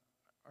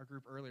 our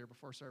group earlier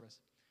before service.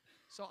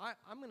 So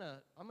I'm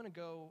gonna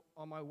go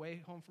on my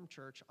way home from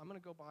church. I'm gonna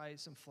go buy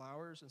some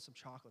flowers and some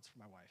chocolates for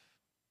my wife,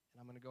 and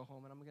I'm gonna go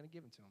home and I'm gonna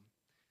give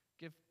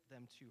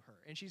them to her.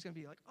 And she's going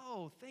to be like,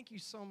 oh, thank you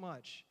so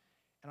much.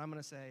 And I'm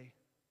going to say,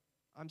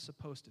 I'm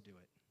supposed to do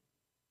it.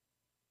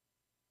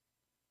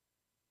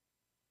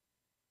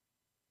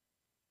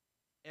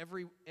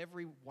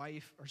 Every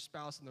wife or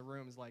spouse in the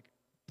room is like,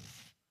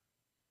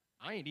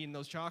 I ain't eating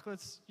those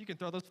chocolates. You can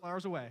throw those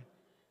flowers away.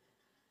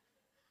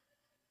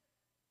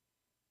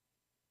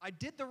 I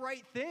did the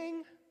right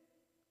thing.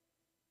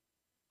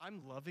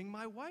 I'm loving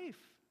my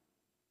wife.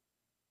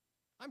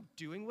 I'm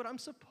doing what I'm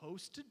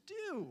supposed to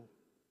do.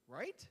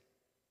 Right?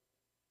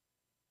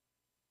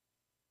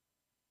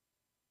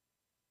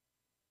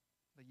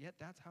 But yet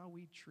that's how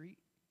we treat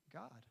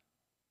God.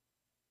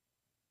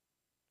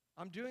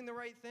 I'm doing the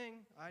right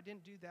thing. I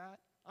didn't do that.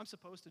 I'm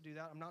supposed to do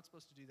that. I'm not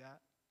supposed to do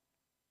that.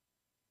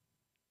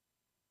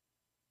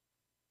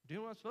 I'm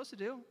doing what I'm supposed to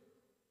do,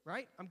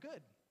 right? I'm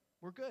good.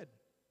 We're good.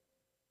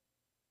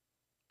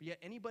 But yet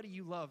anybody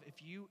you love, if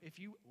you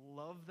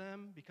love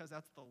them because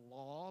that's the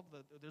law,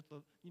 the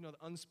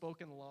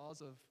unspoken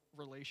laws of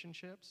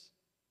relationships.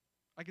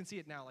 I can see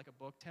it now, like a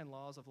book, 10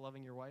 Laws of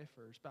Loving Your Wife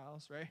or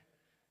Spouse, right?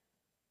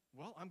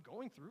 Well, I'm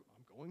going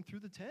through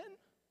the 10.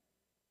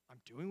 I'm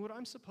doing what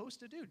I'm supposed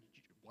to do.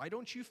 Why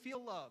don't you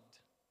feel loved?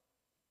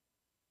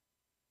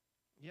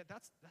 Yeah,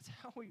 that's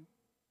how we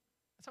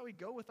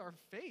go with our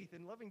faith.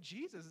 And loving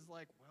Jesus is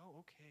like, well,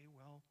 okay,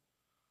 well,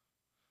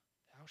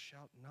 thou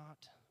shalt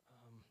not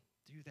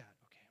do that.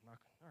 Okay, I'm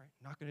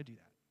not going to do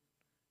that.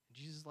 And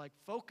Jesus is like,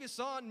 focus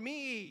on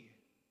me.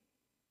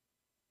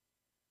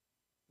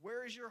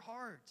 Where is your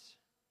heart?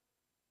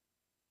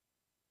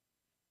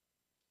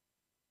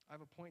 I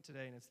have a point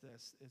today, and it's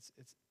this.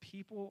 It's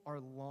people are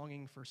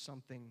longing for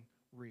something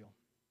real.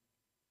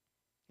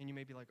 And you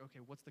may be like, okay,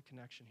 what's the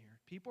connection here?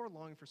 People are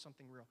longing for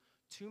something real.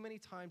 Too many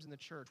times in the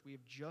church, we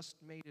have just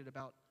made it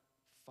about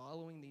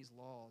following these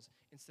laws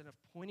instead of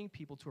pointing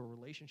people to a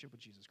relationship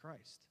with Jesus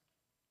Christ.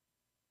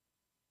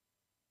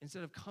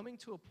 Instead of coming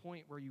to a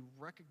point where you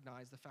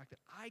recognize the fact that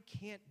I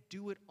can't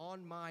do it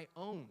on my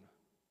own.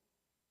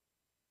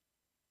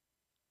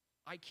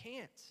 I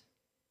can't.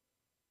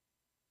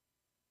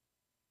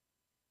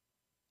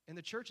 And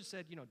the church has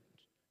said,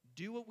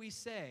 do what we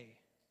say,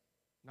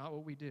 not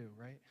what we do,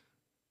 right?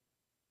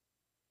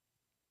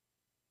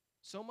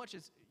 So much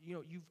as,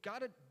 you've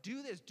got to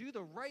do this, do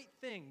the right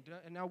thing.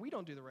 And now we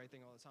don't do the right thing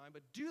all the time,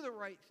 but do the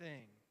right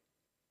thing.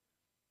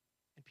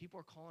 And people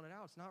are calling it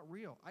out. It's not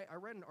real. I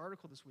read an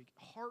article this week,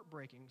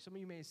 heartbreaking. Some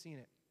of you may have seen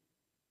it.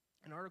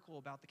 An article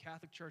about the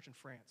Catholic Church in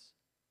France.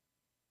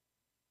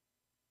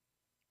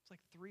 It's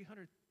like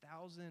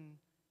 300,000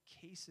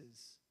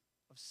 cases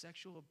of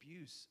sexual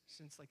abuse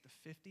since like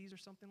the 50s or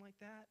something like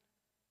that.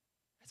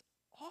 That's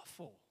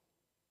awful.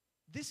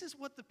 This is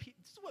what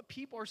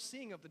people are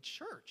seeing of the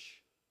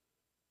church.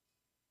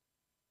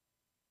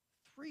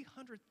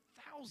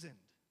 300,000.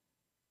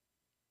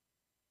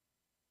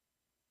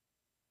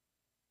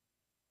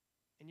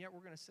 And yet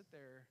we're going to sit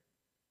there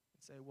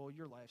and say, well,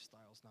 your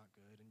lifestyle's not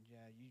good, and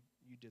yeah,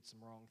 you did some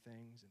wrong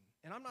things.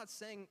 And I'm not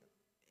saying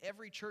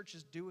every church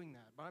is doing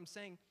that, but I'm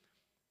saying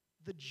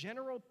the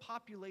general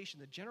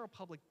population, the general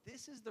public,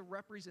 this is the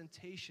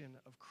representation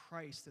of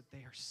Christ that they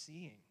are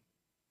seeing.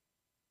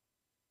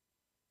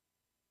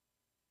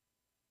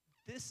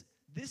 This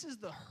is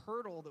the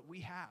hurdle that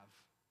we have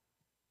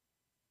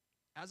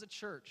as a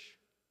church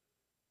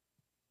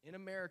in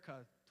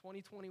America,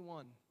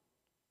 2021.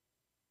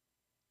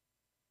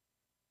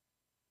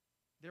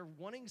 They're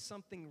wanting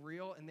something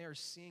real, and they're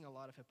seeing a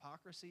lot of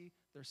hypocrisy.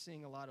 They're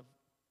seeing a lot of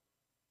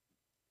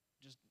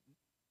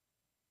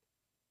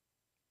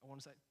I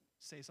want to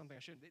say something I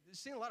shouldn't. They're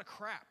seeing a lot of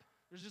crap.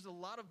 There's just a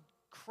lot of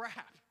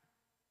crap.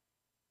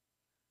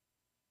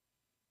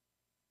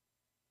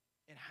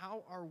 And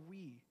how are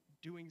we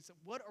doing,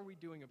 what are we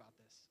doing about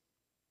this?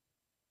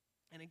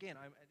 And again,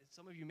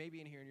 some of you may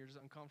be in here and you're just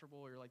uncomfortable,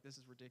 or you're like, this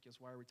is ridiculous,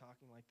 why are we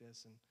talking like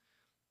this?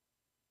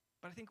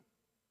 But I think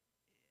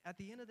at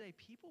the end of the day,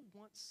 people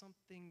want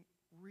something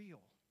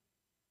real.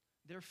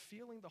 They're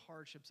feeling the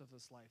hardships of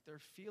this life. They're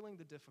feeling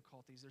the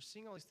difficulties. They're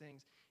seeing all these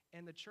things.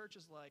 And the church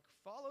is like,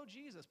 follow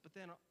Jesus. But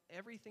then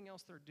everything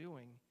else they're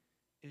doing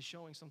is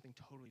showing something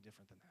totally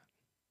different than that.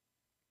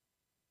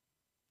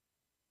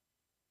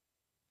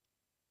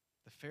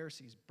 The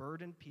Pharisees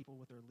burdened people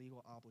with their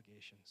legal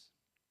obligations.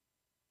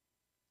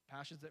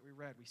 Passages that we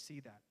read, we see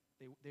that.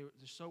 They're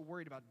so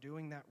worried about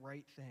doing that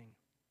right thing.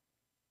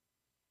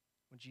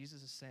 When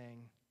Jesus is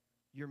saying,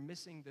 you're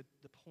missing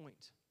the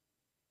point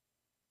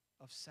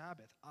of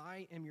Sabbath.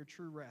 I am your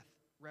true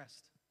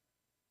rest.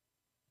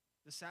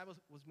 The Sabbath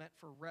was meant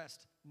for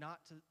rest, not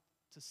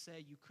to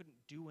say you couldn't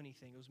do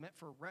anything. It was meant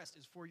for rest.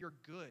 It's for your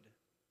good.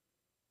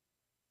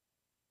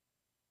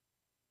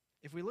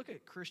 If we look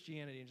at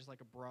Christianity in just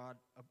like a broad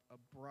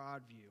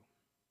view,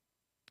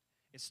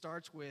 it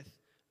starts with,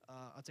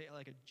 I'll say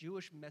like a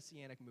Jewish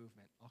messianic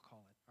movement, I'll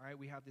call it. All right,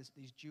 we have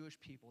these Jewish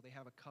people. They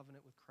have a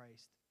covenant with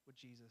Christ, with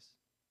Jesus,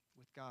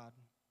 with God.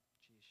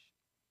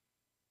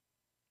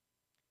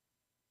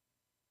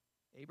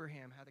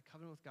 Abraham had a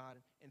covenant with God,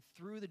 and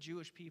through the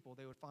Jewish people,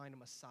 they would find a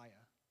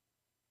Messiah,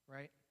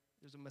 right?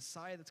 There's a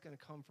Messiah that's going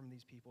to come from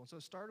these people. And so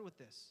it started with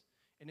this.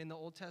 And in the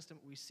Old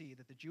Testament, we see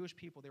that the Jewish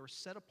people, they were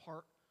set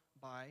apart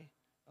by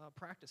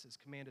practices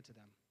commanded to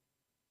them.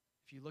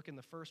 If you look in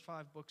the first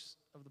 5 books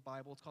of the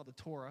Bible, it's called the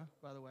Torah,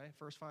 by the way,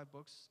 first 5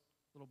 books,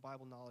 little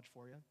Bible knowledge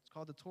for you. It's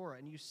called the Torah,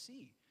 and you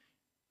see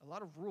a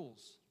lot of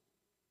rules.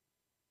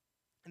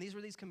 And these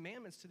were these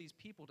commandments to these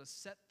people to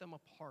set them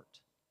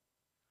apart.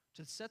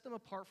 To set them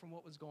apart from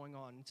what was going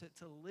on, and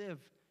to live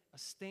a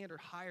standard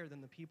higher than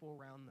the people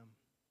around them.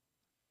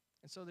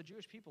 And so the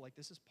Jewish people, like,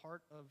 this is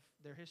part of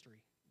their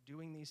history,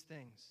 doing these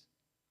things,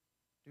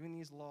 doing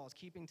these laws,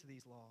 keeping to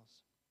these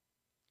laws.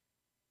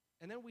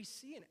 And then we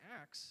see in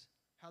Acts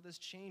how this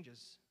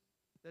changes,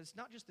 that it's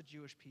not just the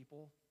Jewish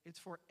people, it's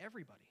for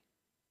everybody.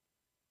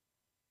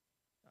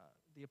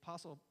 The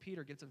Apostle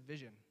Peter gets a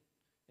vision,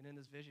 and in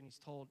this vision he's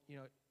told,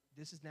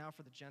 this is now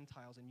for the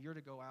Gentiles, and you're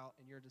to go out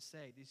and you're to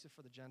say, these are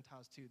for the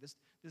Gentiles too.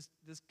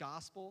 This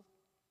gospel,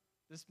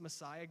 this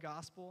Messiah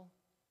gospel,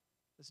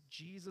 this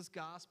Jesus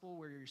gospel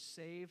where you're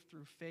saved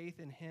through faith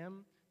in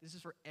him, this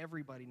is for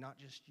everybody, not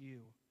just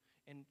you.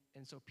 And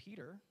so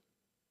Peter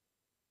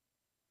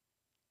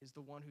is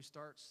the one who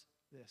starts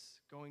this,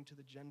 going to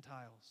the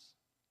Gentiles.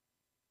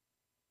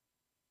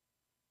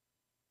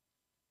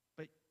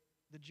 But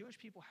the Jewish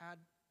people had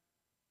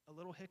a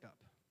little hiccup.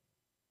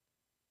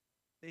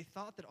 They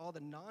thought that all the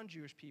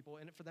non-Jewish people,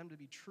 and for them to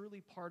be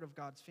truly part of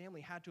God's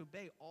family, had to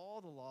obey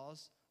all the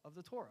laws of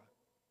the Torah.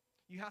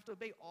 You have to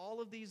obey all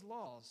of these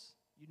laws,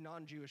 you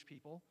non-Jewish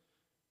people.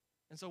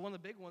 And so one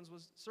of the big ones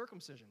was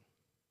circumcision.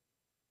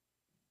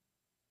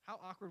 How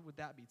awkward would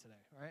that be today,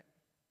 right?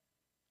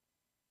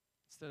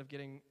 Instead of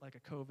getting like a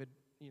COVID,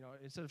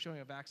 instead of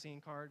showing a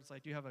vaccine card, it's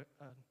like, do you have a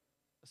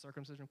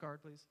circumcision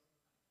card, please?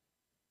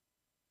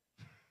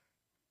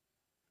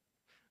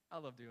 I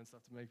love doing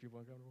stuff to make people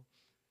uncomfortable.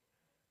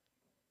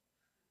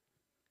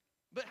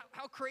 But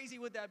how crazy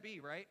would that be,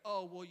 right?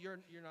 Oh, well, you're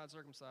not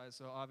circumcised,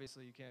 so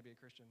obviously you can't be a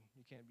Christian.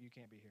 You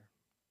can't be here.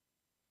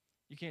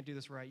 You can't do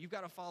this right. You've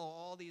got to follow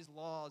all these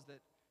laws that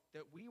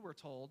we were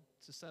told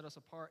to set us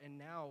apart, and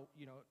now,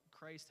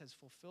 Christ has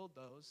fulfilled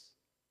those.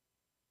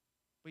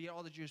 But yet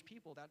all the Jewish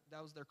people,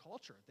 that was their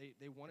culture.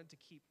 They wanted to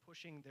keep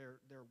pushing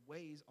their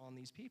ways on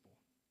these people.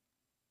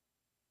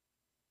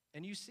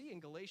 And you see in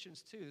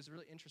Galatians 2, this is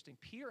really interesting,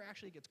 Peter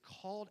actually gets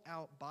called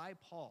out by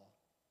Paul.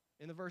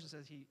 In the verse it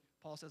says,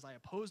 Paul says, I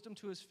opposed him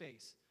to his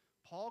face.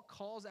 Paul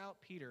calls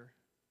out Peter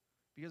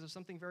because of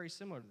something very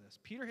similar to this.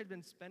 Peter had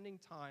been spending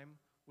time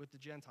with the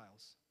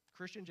Gentiles,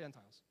 Christian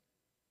Gentiles,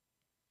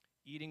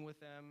 eating with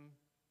them,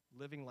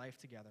 living life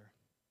together.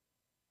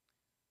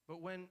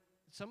 But when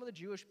some of the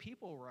Jewish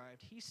people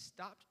arrived, he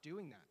stopped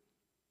doing that.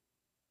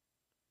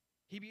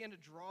 He began to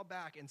draw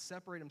back and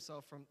separate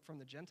himself from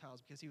the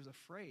Gentiles because he was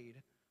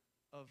afraid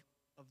of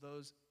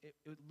those. It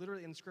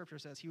literally in the scripture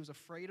says he was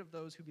afraid of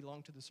those who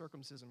belonged to the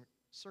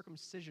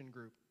circumcision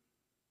group.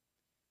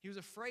 He was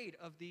afraid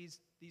of these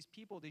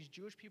people, these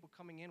Jewish people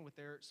coming in with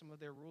some of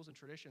their rules and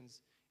traditions.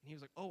 And he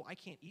was like, oh, I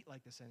can't eat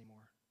like this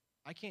anymore.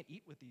 I can't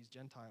eat with these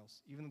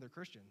Gentiles, even though they're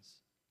Christians.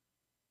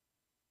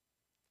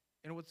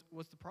 And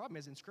what's the problem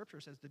is in Scripture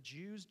it says the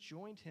Jews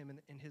joined him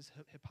in his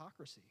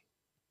hypocrisy,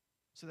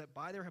 so that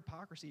by their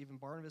hypocrisy even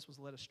Barnabas was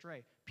led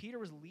astray. Peter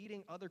was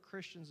leading other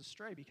Christians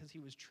astray because he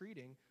was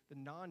treating the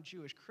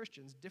non-Jewish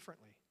Christians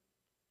differently,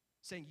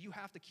 saying you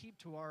have to keep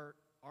to our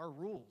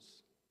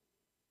rules.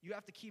 You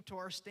have to keep to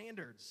our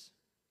standards.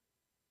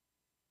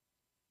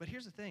 But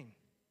here's the thing.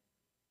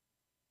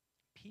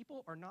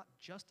 People are not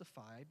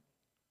justified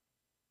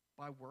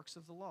by works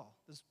of the law.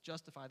 This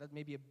justified, that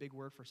may be a big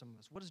word for some of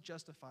us. What does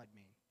justified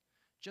mean?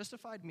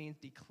 Justified means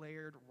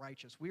declared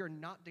righteous. We are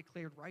not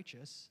declared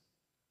righteous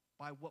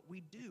by what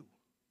we do,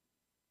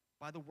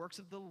 by the works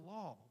of the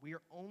law. We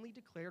are only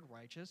declared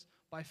righteous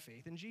by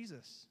faith in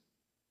Jesus.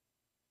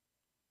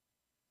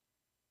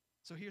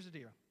 So here's the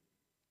deal.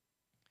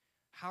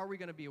 How are we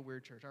going to be a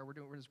weird church? We're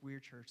doing this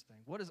weird church thing.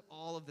 What does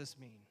all of this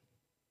mean?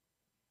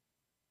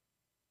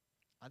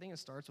 I think it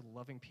starts with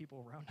loving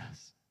people around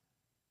us.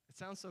 It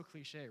sounds so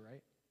cliche,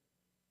 right?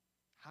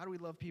 How do we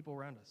love people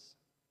around us?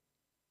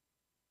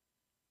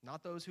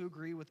 Not those who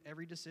agree with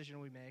every decision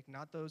we make,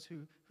 not those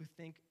who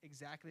think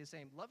exactly the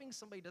same. Loving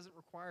somebody doesn't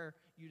require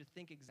you to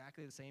think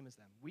exactly the same as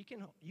them.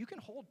 You can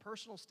hold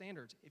personal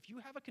standards. If you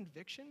have a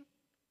conviction,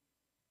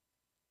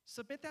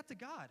 submit that to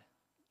God.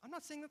 I'm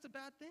not saying that's a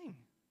bad thing.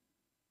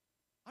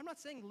 I'm not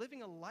saying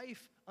living a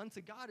life unto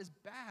God is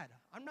bad.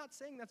 I'm not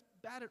saying that's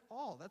bad at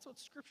all. That's what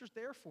Scripture's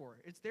there for.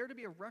 It's there to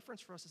be a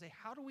reference for us to say,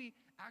 how do we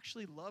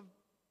actually love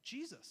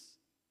Jesus?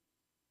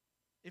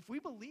 If we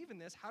believe in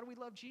this, how do we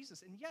love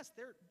Jesus? And yes,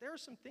 there are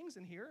some things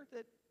in here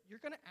that you're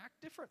going to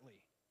act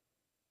differently.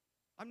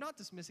 I'm not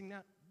dismissing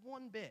that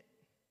one bit.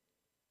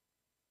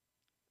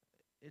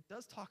 It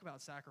does talk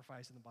about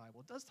sacrifice in the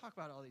Bible. It does talk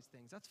about all these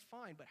things. That's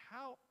fine, but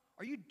how?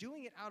 Are you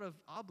doing it out of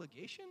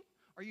obligation?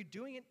 Are you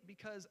doing it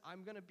because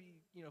I'm going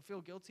to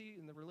feel guilty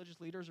and the religious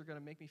leaders are going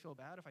to make me feel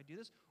bad if I do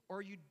this? Or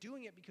are you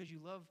doing it because you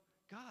love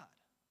God?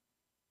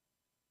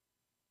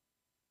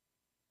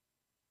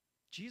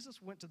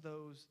 Jesus went to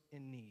those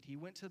in need. He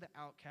went to the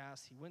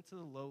outcasts. He went to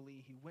the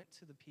lowly. He went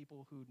to the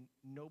people who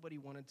nobody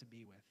wanted to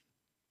be with.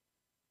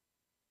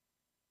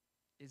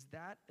 Is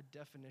that a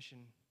definition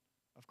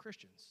of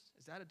Christians?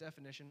 Is that a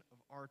definition of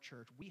our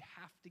church? We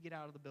have to get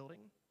out of the building.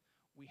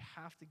 We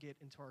have to get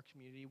into our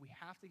community. We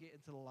have to get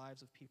into the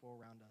lives of people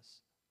around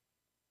us.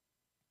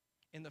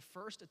 And the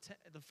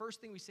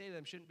first thing we say to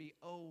them shouldn't be,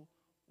 oh,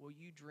 well,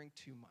 you drink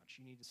too much.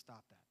 You need to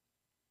stop that.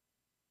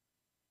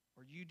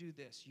 Or you do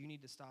this. You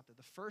need to stop that.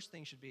 The first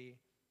thing should be,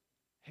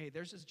 hey,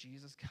 there's this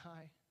Jesus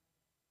guy,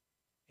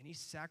 and he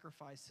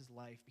sacrificed his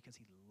life because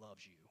he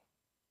loves you.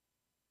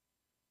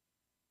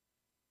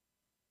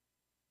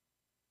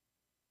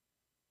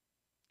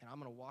 and I'm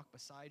going to walk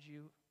beside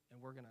you,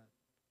 and we're going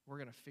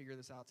to figure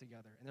this out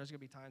together. And there's going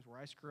to be times where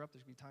I screw up.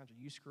 There's going to be times where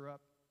you screw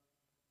up.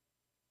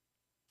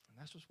 And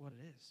that's just what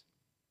it is.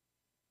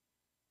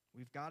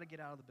 We've got to get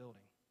out of the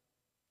building.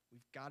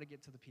 We've got to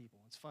get to the people.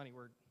 It's funny,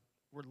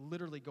 we're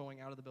literally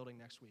going out of the building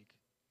next week.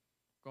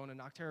 Going to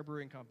Nocterra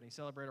Brewing Company,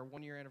 celebrate our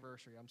 1-year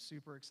anniversary. I'm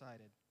super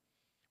excited.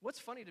 What's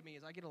funny to me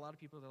is I get a lot of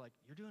people that are like,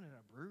 you're doing it at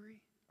a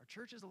brewery? Our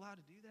church is allowed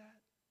to do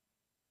that?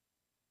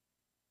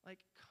 Like,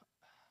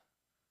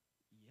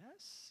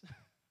 yes?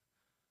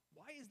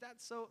 Why is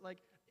that so, like,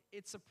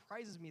 it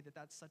surprises me that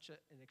that's such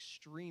an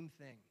extreme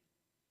thing.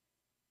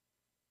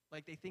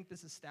 Like, they think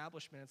this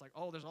establishment, it's like,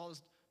 oh, there's all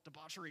this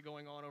debauchery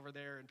going on over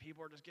there, and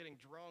people are just getting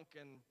drunk,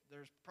 and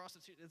there's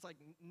prostitutes. It's like,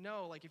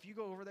 no, like, if you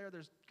go over there,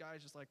 there's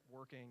guys just, like,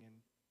 working and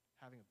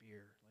having a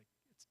beer. Like,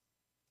 it's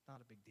not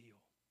a big deal.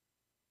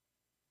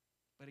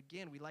 But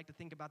again, we like to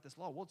think about this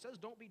law. Well, it says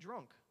don't be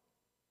drunk.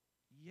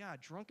 Yeah,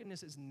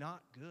 drunkenness is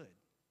not good.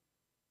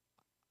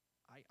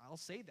 I'll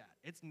say that.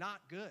 It's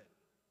not good.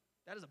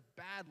 That is a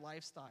bad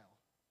lifestyle.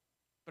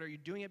 But are you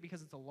doing it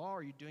because it's a law, or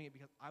are you doing it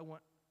because I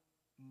want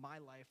my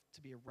life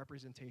to be a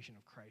representation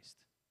of Christ?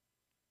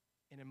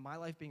 And in my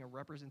life being a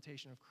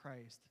representation of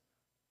Christ,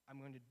 I'm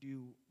going to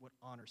do what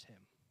honors him.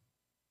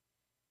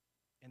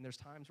 And there's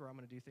times where I'm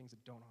going to do things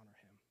that don't honor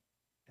him.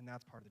 And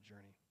that's part of the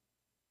journey.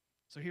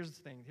 So here's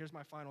the thing. Here's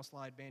my final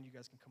slide. Band, you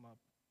guys can come up.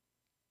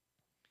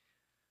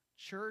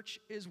 Church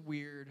is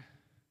weird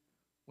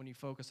when you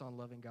focus on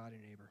loving God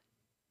and neighbor.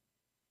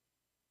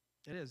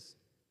 It is.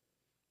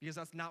 Because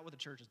that's not what the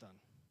church has done.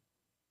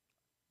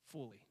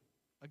 Fully.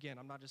 Again,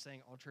 I'm not just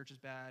saying all church is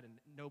bad and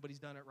nobody's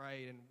done it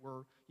right and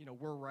we're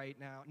right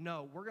now.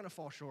 No, we're going to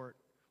fall short.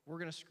 We're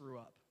going to screw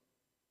up.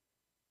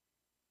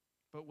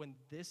 But when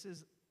this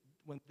is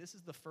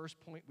the first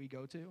point we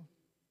go to,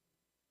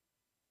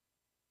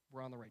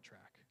 we're on the right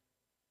track.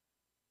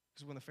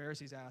 Because when the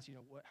Pharisees asked,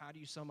 how do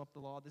you sum up the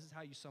law? This is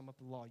how you sum up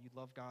the law. You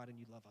love God and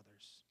you love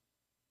others.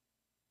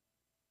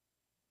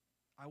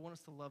 I want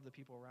us to love the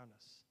people around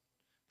us.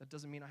 That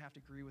doesn't mean I have to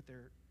agree with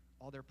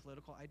all their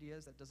political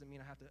ideas. That doesn't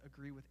mean I have to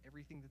agree with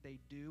everything that they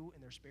do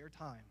in their spare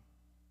time.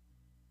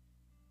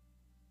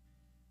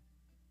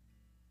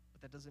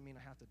 But that doesn't mean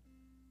I have to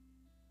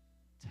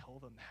tell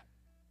them that.